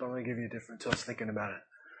something else, but I'm going to give you a different tool. I was thinking about it.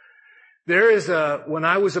 When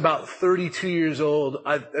I was about 32 years old,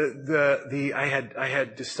 I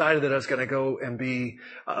had decided that I was going to go and be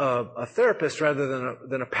a therapist rather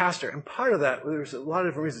than a pastor. And part of that, there's a lot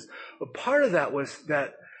of different reasons, but part of that was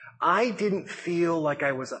that I didn't feel like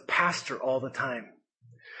I was a pastor all the time.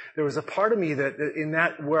 There was a part of me that in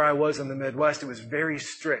that where I was in the Midwest, it was very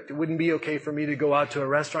strict. It wouldn't be okay for me to go out to a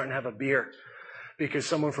restaurant and have a beer because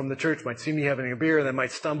someone from the church might see me having a beer and they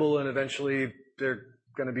might stumble and eventually they're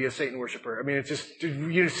going to be a Satan worshiper. I mean, it's just,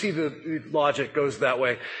 you see the logic goes that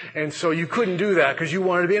way. And so you couldn't do that because you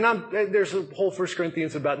wanted to be, and there's a whole 1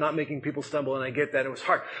 Corinthians about not making people stumble, and I get that. It was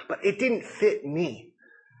hard, but it didn't fit me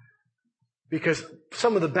because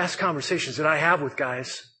some of the best conversations that I have with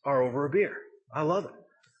guys are over a beer. I love it.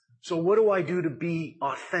 So what do I do to be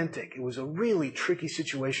authentic? It was a really tricky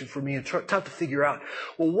situation for me and tough to figure out.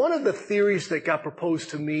 Well, one of the theories that got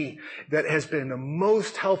proposed to me that has been the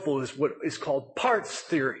most helpful is what is called parts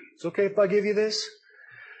theory. It's okay if I give you this?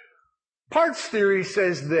 Parts theory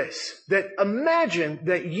says this, that imagine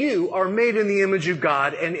that you are made in the image of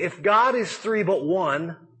God, and if God is 3 but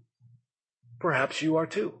 1, perhaps you are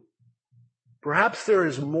 2. Perhaps there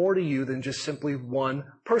is more to you than just simply one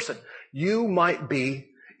person. You might be,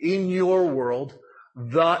 in your world,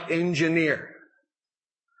 the engineer.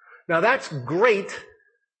 Now that's great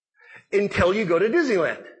until you go to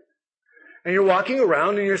Disneyland. And you're walking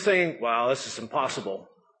around and you're saying, wow, this is impossible.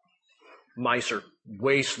 Mice are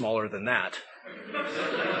way smaller than that.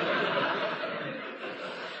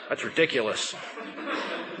 That's ridiculous.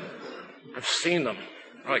 I've seen them.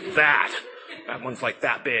 They're like that. That one's like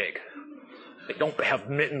that big. They don't have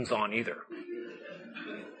mittens on either.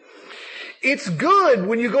 It's good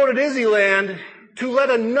when you go to Disneyland to let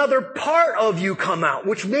another part of you come out,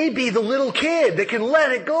 which may be the little kid that can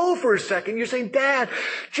let it go for a second. You're saying, Dad,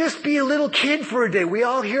 just be a little kid for a day. We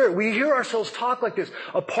all hear it. We hear ourselves talk like this.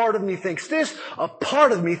 A part of me thinks this. A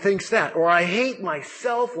part of me thinks that. Or I hate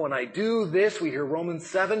myself when I do this. We hear Romans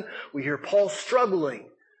 7. We hear Paul struggling.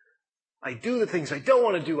 I do the things I don't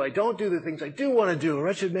want to do. I don't do the things I do want to do. A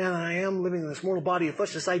wretched man I am, living in this mortal body of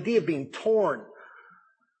flesh. This idea of being torn.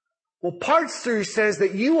 Well, parts theory says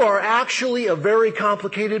that you are actually a very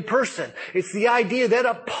complicated person. It's the idea that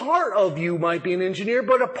a part of you might be an engineer,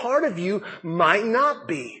 but a part of you might not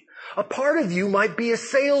be. A part of you might be a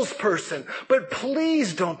salesperson, but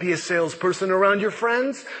please don't be a salesperson around your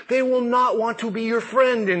friends. They will not want to be your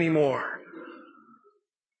friend anymore.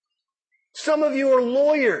 Some of you are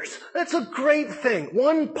lawyers. That's a great thing.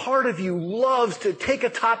 One part of you loves to take a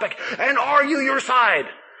topic and argue your side.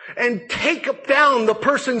 And take down the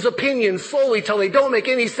person's opinion slowly till they don't make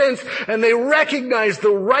any sense, and they recognize the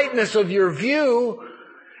rightness of your view,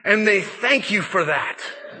 and they thank you for that.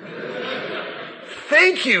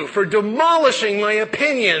 Thank you for demolishing my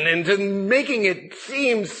opinion and making it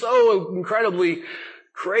seem so incredibly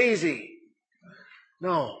crazy.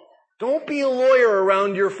 No, don't be a lawyer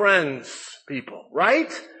around your friends, people,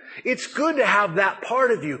 right? It's good to have that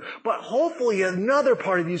part of you, but hopefully another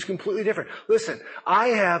part of you is completely different. Listen, I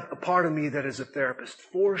have a part of me that is a therapist,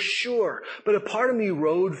 for sure, but a part of me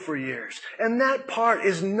rode for years, and that part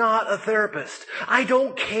is not a therapist. I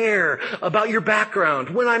don't care about your background.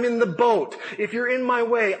 When I'm in the boat, if you're in my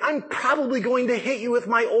way, I'm probably going to hit you with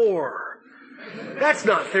my oar. That's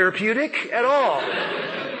not therapeutic at all.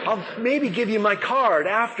 I'll maybe give you my card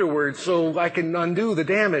afterwards so I can undo the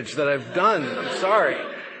damage that I've done. I'm sorry.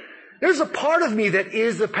 There's a part of me that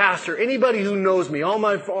is the pastor. Anybody who knows me, all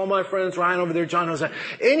my friends, Ryan over there, John knows that.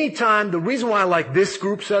 Anytime, the reason why I like this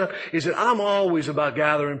group setup is that I'm always about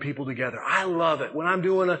gathering people together. I love it. When I'm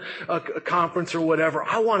doing a conference or whatever,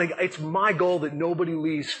 it's my goal that nobody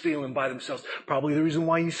leaves feeling by themselves. Probably the reason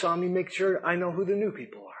why you saw me make sure I know who the new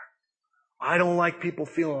people are. I don't like people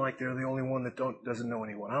feeling like they're the only one that doesn't know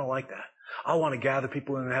anyone. I don't like that. I want to gather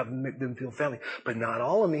people and have them feel family, but not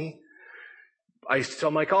all of me. I used to tell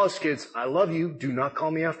my college kids, I love you. Do not call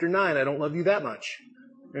me after 9. I don't love you that much.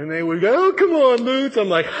 And they would go, oh, come on, Boots. I'm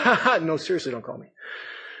like, no, seriously, don't call me.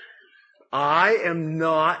 I am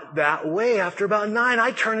not that way. After about 9, I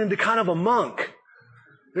turn into kind of a monk.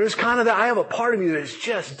 There's kind of I have a part of me that is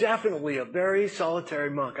just definitely a very solitary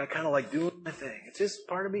monk. I kind of like doing my thing. It's just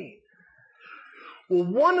part of me. Well,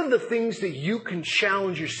 one of the things that you can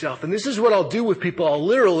challenge yourself, and this is what I'll do with people,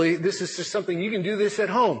 this is just something, you can do this at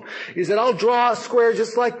home, is that I'll draw a square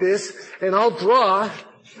just like this, and I'll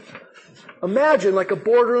imagine like a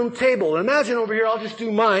boardroom table. Imagine over here, I'll just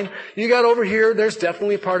do mine. You got over here, there's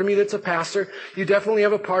definitely a part of me that's a pastor. You definitely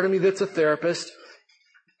have a part of me that's a therapist.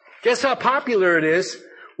 Guess how popular it is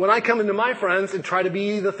when I come into my friends and try to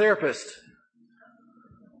be the therapist?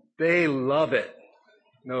 They love it.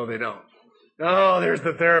 No, they don't. Oh, there's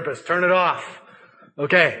the therapist. Turn it off.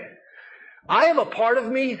 Okay. I have a part of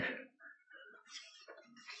me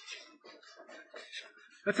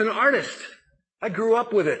that's an artist. I grew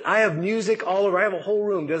up with it. I have music all over. I have a whole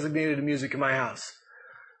room designated to music in my house.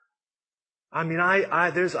 I mean, I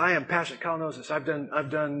am passionate. Kyle knows this. I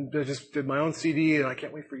just did my own CD, and I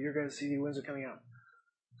can't wait for your guys' CD. When's it coming out?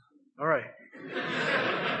 All right.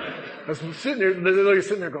 I was sitting there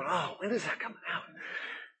going, oh, when is that coming out?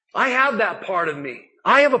 I have that part of me.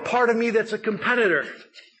 I have a part of me that's a competitor.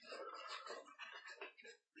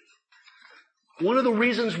 One of the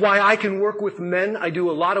reasons why I can work with men, I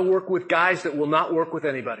do a lot of work with guys that will not work with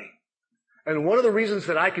anybody. And one of the reasons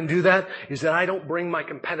that I can do that is that I don't bring my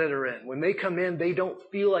competitor in. When they come in, they don't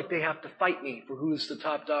feel like they have to fight me for who's the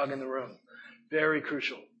top dog in the room. Very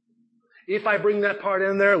crucial. If I bring that part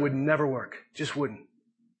in there, it would never work. Just wouldn't.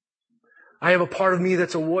 I have a part of me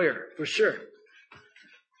that's a warrior, for sure.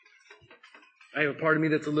 I have a part of me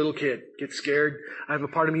that's a little kid, gets scared. I have a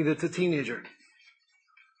part of me that's a teenager.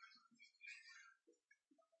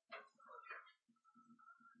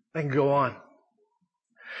 I can go on.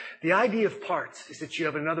 The idea of parts is that you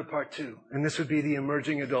have another part too, and this would be the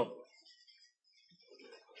emerging adult.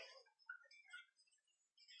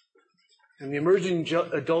 And the emerging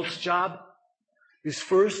adult's job is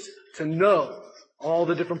first to know all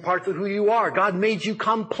the different parts of who you are. God made you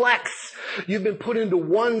complex. You've been put into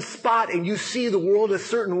one spot and you see the world a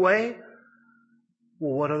certain way.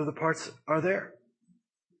 Well, what other parts are there?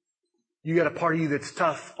 You got a part of you that's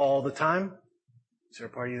tough all the time. Is there a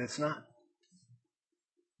part of you that's not?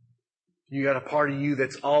 You got a part of you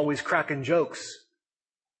that's always cracking jokes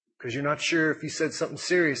because you're not sure if you said something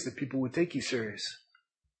serious that people would take you serious.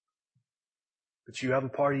 But you have a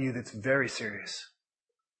part of you that's very serious.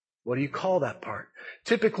 What do you call that part?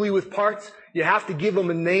 Typically with parts, you have to give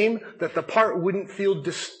them a name that the part wouldn't feel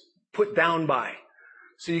put down by.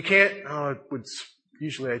 So you can't, I'm not going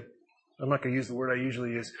to use the word I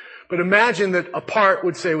usually use, but imagine that a part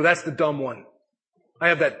would say, well, that's the dumb one. I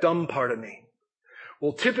have that dumb part of me.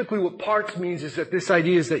 Well, typically what parts means is that this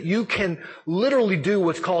idea is that you can literally do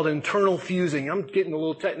what's called internal fusing. I'm getting a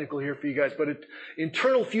little technical here for you guys, but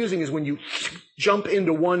internal fusing is when you jump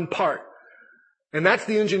into one part. And that's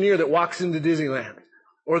the engineer that walks into Disneyland.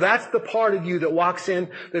 Or that's the part of you that walks in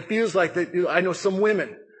that feels like that. I know some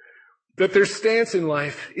women that their stance in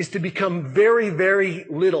life is to become very, very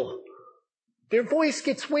little. Their voice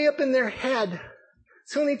gets way up in their head.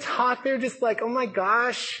 So when they talk, they're just like, oh my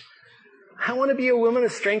gosh, I want to be a woman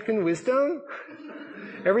of strength and wisdom.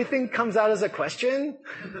 Everything comes out as a question.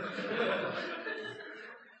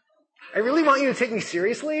 I really want you to take me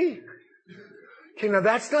seriously. Okay, now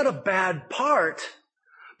that's not a bad part,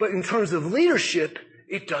 but in terms of leadership,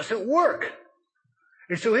 it doesn't work.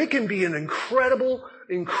 And so it can be an incredible,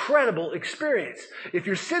 incredible experience if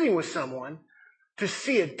you're sitting with someone to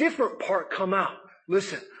see a different part come out.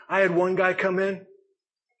 Listen, I had one guy come in.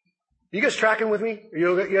 You guys tracking with me?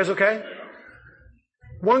 You guys okay?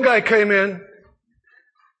 One guy came in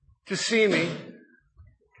to see me.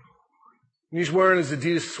 And he's wearing his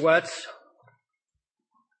Adidas sweats.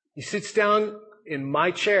 He sits down in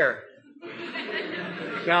my chair.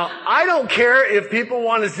 Now, I don't care if people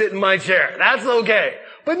want to sit in my chair. That's okay.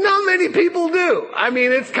 But not many people do. I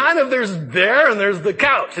mean, it's kind of, there's there and there's the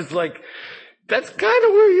couch. It's like, that's kind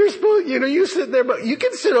of where you're supposed, you sit there, but you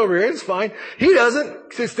can sit over here. It's fine. He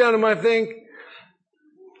doesn't. Sits down in my thing.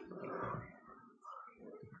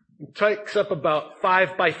 Takes up about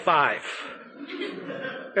 5 by 5.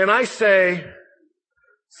 And I say,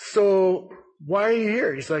 so why are you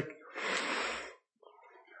here? He's like,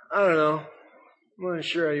 I don't know. I'm not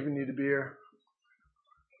sure I even need to be here.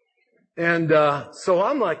 And so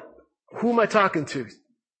I'm like, who am I talking to? I'm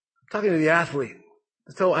talking to the athlete.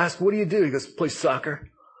 So I ask, what do you do? He goes, play soccer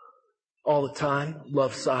all the time.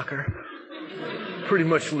 Love soccer. Pretty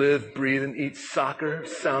much live, breathe, and eat soccer.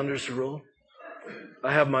 Sounders rule.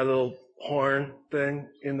 I have my little horn thing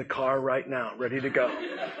in the car right now, ready to go.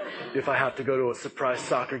 If I have to go to a surprise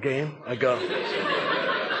soccer game, I go.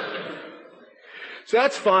 So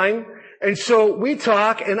that's fine. And so we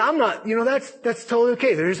talk, and I'm not, that's totally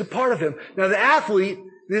okay. There's a part of him. Now the athlete,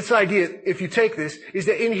 this idea, if you take this, is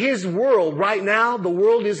that in his world right now, the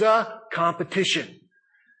world is a competition.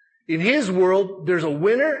 In his world, there's a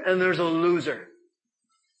winner and there's a loser.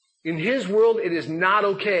 In his world, it is not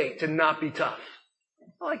okay to not be tough.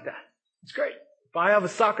 I like that. It's great. If I have a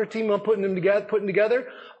soccer team I'm putting together,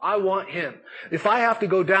 I want him. If I have to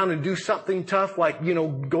go down and do something tough, like,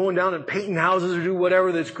 going down and painting houses or do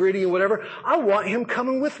whatever that's gritty or whatever, I want him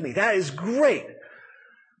coming with me. That is great.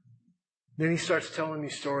 Then he starts telling me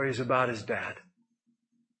stories about his dad.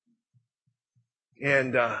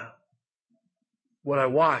 And what I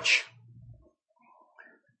watch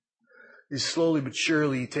is slowly but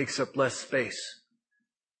surely he takes up less space.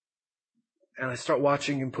 And I start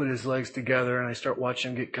watching him put his legs together, and I start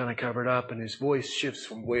watching him get kind of covered up, and his voice shifts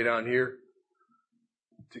from way down here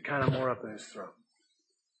to kind of more up in his throat.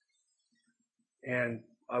 And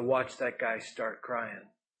I watch that guy start crying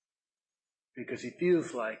because he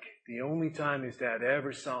feels like the only time his dad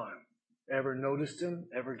ever saw him, ever noticed him,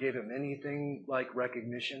 ever gave him anything like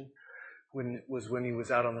recognition was when he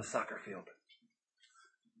was out on the soccer field.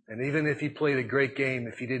 And even if he played a great game,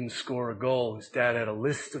 if he didn't score a goal, his dad had a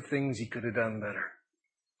list of things he could have done better.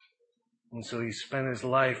 And so he spent his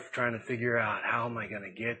life trying to figure out, how am I going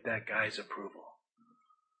to get that guy's approval?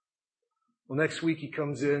 Well, next week he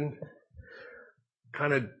comes in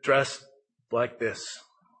kind of dressed like this.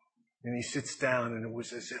 And he sits down, and it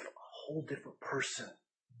was as if a whole different person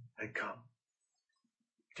had come.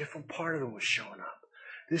 A different part of him was showing up.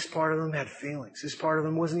 This part of him had feelings. This part of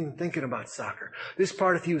him wasn't even thinking about soccer. This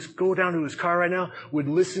part, if he was go down to his car right now, would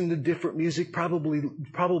listen to different music,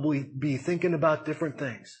 probably be thinking about different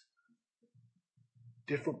things.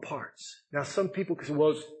 Different parts. Now, some people could say,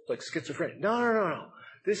 well, it's like schizophrenia. No.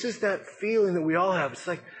 This is that feeling that we all have. It's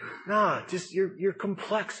like, just you're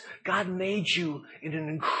complex. God made you in an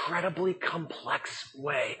incredibly complex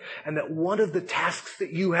way. And that one of the tasks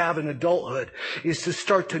that you have in adulthood is to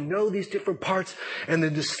start to know these different parts and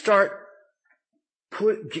then to start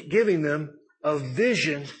giving them a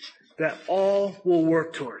vision that all will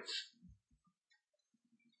work towards.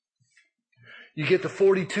 You get the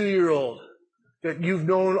 42-year-old that you've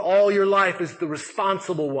known all your life as the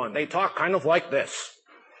responsible one. They talk kind of like this.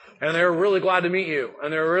 And they're really glad to meet you.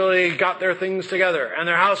 And they're really got their things together. And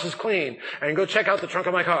their house is clean. And go check out the trunk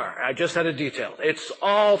of my car. I just had it detailed. It's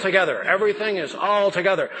all together. Everything is all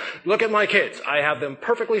together. Look at my kids. I have them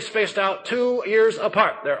perfectly spaced out 2 years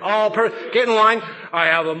apart. They're all get in line. I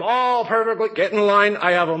have them all perfectly, get in line.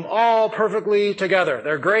 I have them all perfectly together.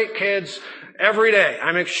 They're great kids every day.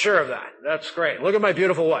 I make sure of that. That's great. Look at my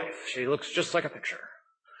beautiful wife. She looks just like a picture.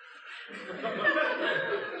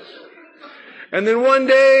 And then one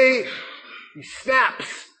day, he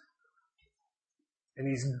snaps. And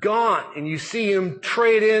he's gone. And you see him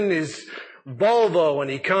trade in his Volvo, and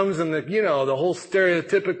he comes in the whole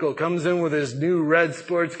stereotypical, comes in with his new red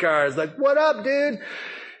sports car. It's like, what up, dude?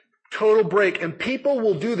 Total break. And people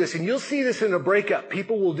will do this. And you'll see this in a breakup.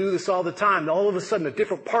 People will do this all the time. All of a sudden, a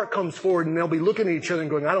different part comes forward, and they'll be looking at each other and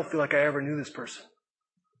going, I don't feel like I ever knew this person.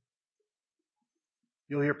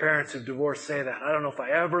 You'll hear parents who've divorced say that. I don't know if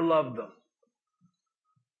I ever loved them.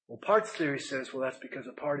 Well, parts theory says, well, that's because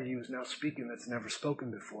a part of you is now speaking that's never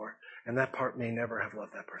spoken before, and that part may never have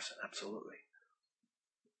loved that person. Absolutely.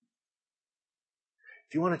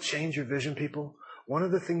 If you want to change your vision, people, one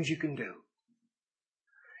of the things you can do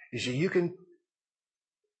is you can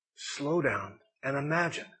slow down and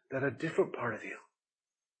imagine that a different part of you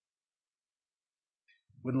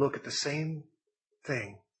would look at the same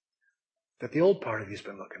thing that the old part of you's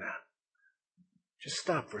been looking at. Just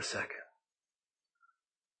stop for a second.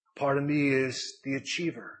 Part of me is the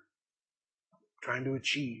achiever, trying to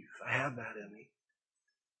achieve. I have that in me.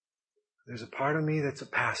 There's a part of me that's a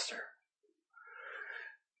pastor.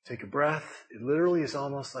 Take a breath. It literally is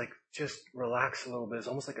almost like just relax a little bit. It's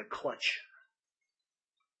almost like a clutch.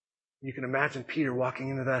 You can imagine Peter walking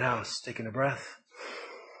into that house, taking a breath.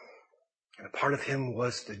 And a part of him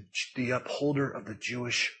was the upholder of the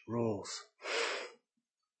Jewish rules,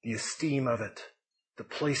 the esteem of it, the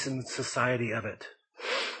place in society of it.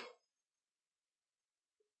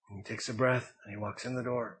 And he takes a breath and he walks in the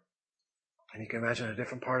door. And you can imagine a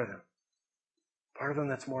different part of him. Part of him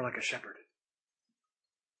that's more like a shepherd.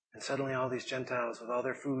 And suddenly all these Gentiles with all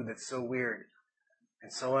their food that's so weird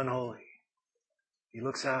and so unholy, he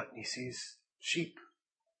looks out and he sees sheep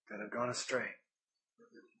that have gone astray,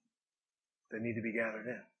 that need to be gathered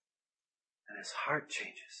in. And his heart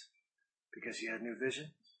changes because he had new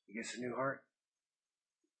vision. He gets a new heart.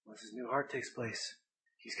 Once his new heart takes place,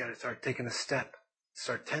 he's got to start taking a step,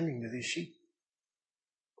 start tending to these sheep.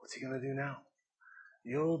 What's he going to do now?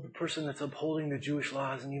 The old person that's upholding the Jewish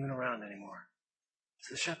law isn't even around anymore. It's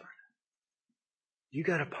the shepherd. You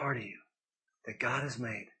got a part of you that God has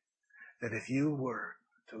made that if you were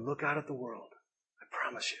to look out at the world, I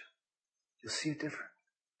promise you, you'll see it different.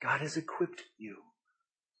 God has equipped you.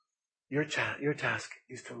 Your task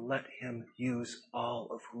is to let Him use all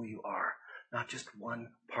of who you are, not just one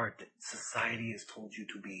part that society has told you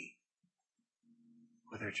to be.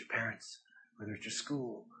 Whether it's your parents, whether it's your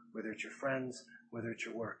school, whether it's your friends, whether it's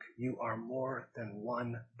your work. You are more than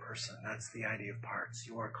one person. That's the idea of parts.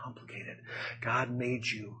 You are complicated. God made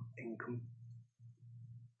you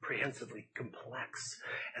comprehensively complex,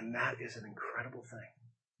 and that is an incredible thing.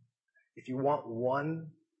 If you want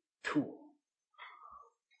one tool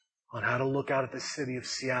on how to look out at the city of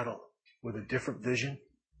Seattle with a different vision,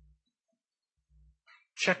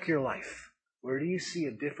 check your life. Where do you see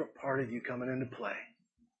a different part of you coming into play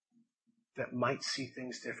that might see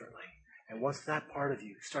things differently? And once that part of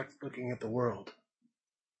you starts looking at the world,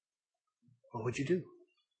 what would you do?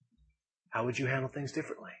 How would you handle things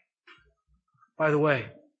differently? By the way,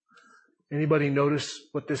 anybody notice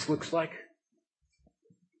what this looks like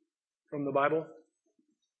from the Bible?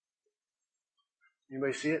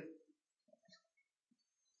 Anybody see it?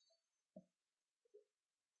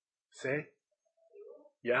 Say?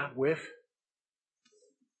 Yeah, with?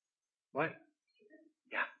 What?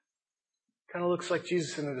 Yeah. Kind of looks like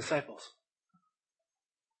Jesus and the disciples.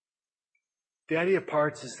 The idea of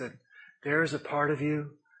parts is that there is a part of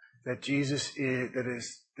you that Jesus is, that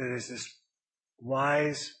is this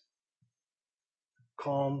wise,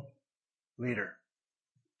 calm leader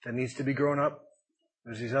that needs to be grown up.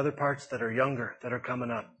 There's these other parts that are younger, that are coming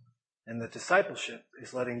up. And the discipleship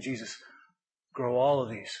is letting Jesus grow all of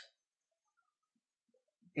these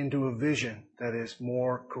into a vision that is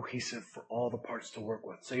more cohesive for all the parts to work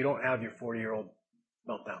with. So you don't have your 40-year-old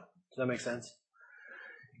meltdown. Does that make sense?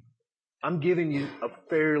 I'm giving you a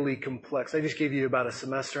fairly complex, I just gave you about a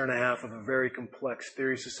semester and a half of a very complex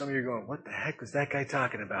theory. So some of you are going, what the heck was that guy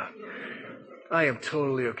talking about? I am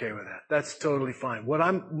totally okay with that. That's totally fine. What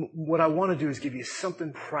I want to do is give you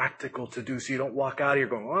something practical to do so you don't walk out of here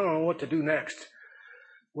going, I don't know what to do next.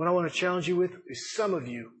 What I want to challenge you with is some of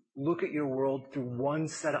you look at your world through one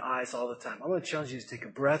set of eyes all the time. I'm going to challenge you to take a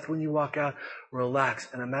breath when you walk out, relax,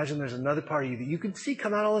 and imagine there's another part of you that you can see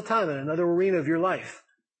come out all the time in another arena of your life.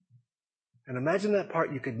 And imagine that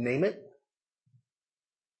part, you could name it.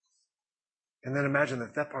 And then imagine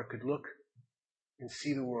that part could look and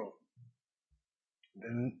see the world.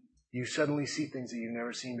 Then you suddenly see things that you've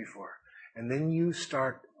never seen before. And then you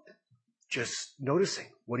start just noticing,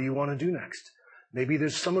 what do you want to do next? Maybe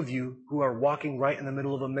there's some of you who are walking right in the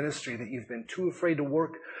middle of a ministry that you've been too afraid to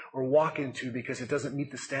work or walk into because it doesn't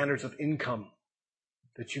meet the standards of income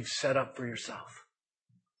that you've set up for yourself.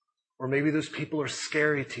 Or maybe those people are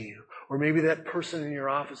scary to you. Or maybe that person in your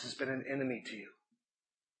office has been an enemy to you.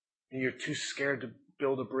 And you're too scared to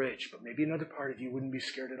build a bridge. But maybe another part of you wouldn't be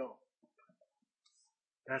scared at all.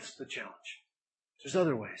 That's the challenge. There's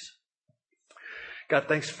other ways. God,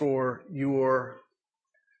 thanks for your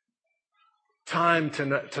time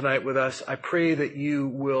tonight with us. I pray that you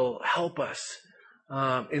will help us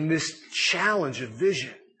in this challenge of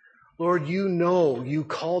vision. Lord, you know you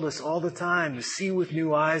called us all the time to see with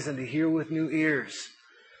new eyes and to hear with new ears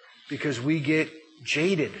because we get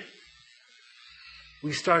jaded.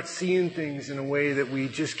 We start seeing things in a way that we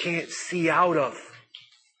just can't see out of.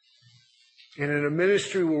 And in a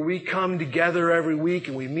ministry where we come together every week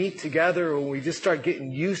and we meet together and we just start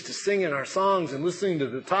getting used to singing our songs and listening to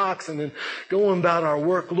the talks and then going about our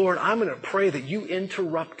work, Lord, I'm going to pray that you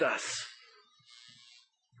interrupt us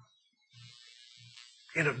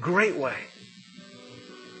in a great way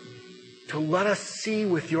to let us see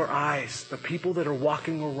with your eyes the people that are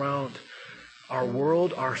walking around our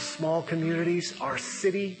world, our small communities, our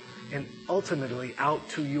city, and ultimately out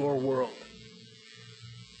to your world.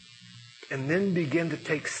 And then begin to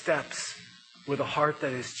take steps with a heart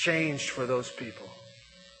that is changed for those people.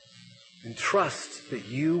 And trust that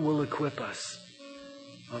you will equip us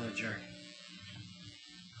on the journey.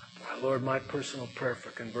 Lord, my personal prayer for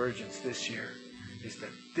Convergence this year is that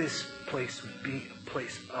this place would be a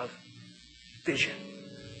place of vision.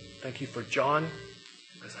 Thank you for John,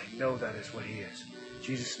 because I know that is what he is. In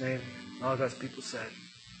Jesus' name, all God's people said.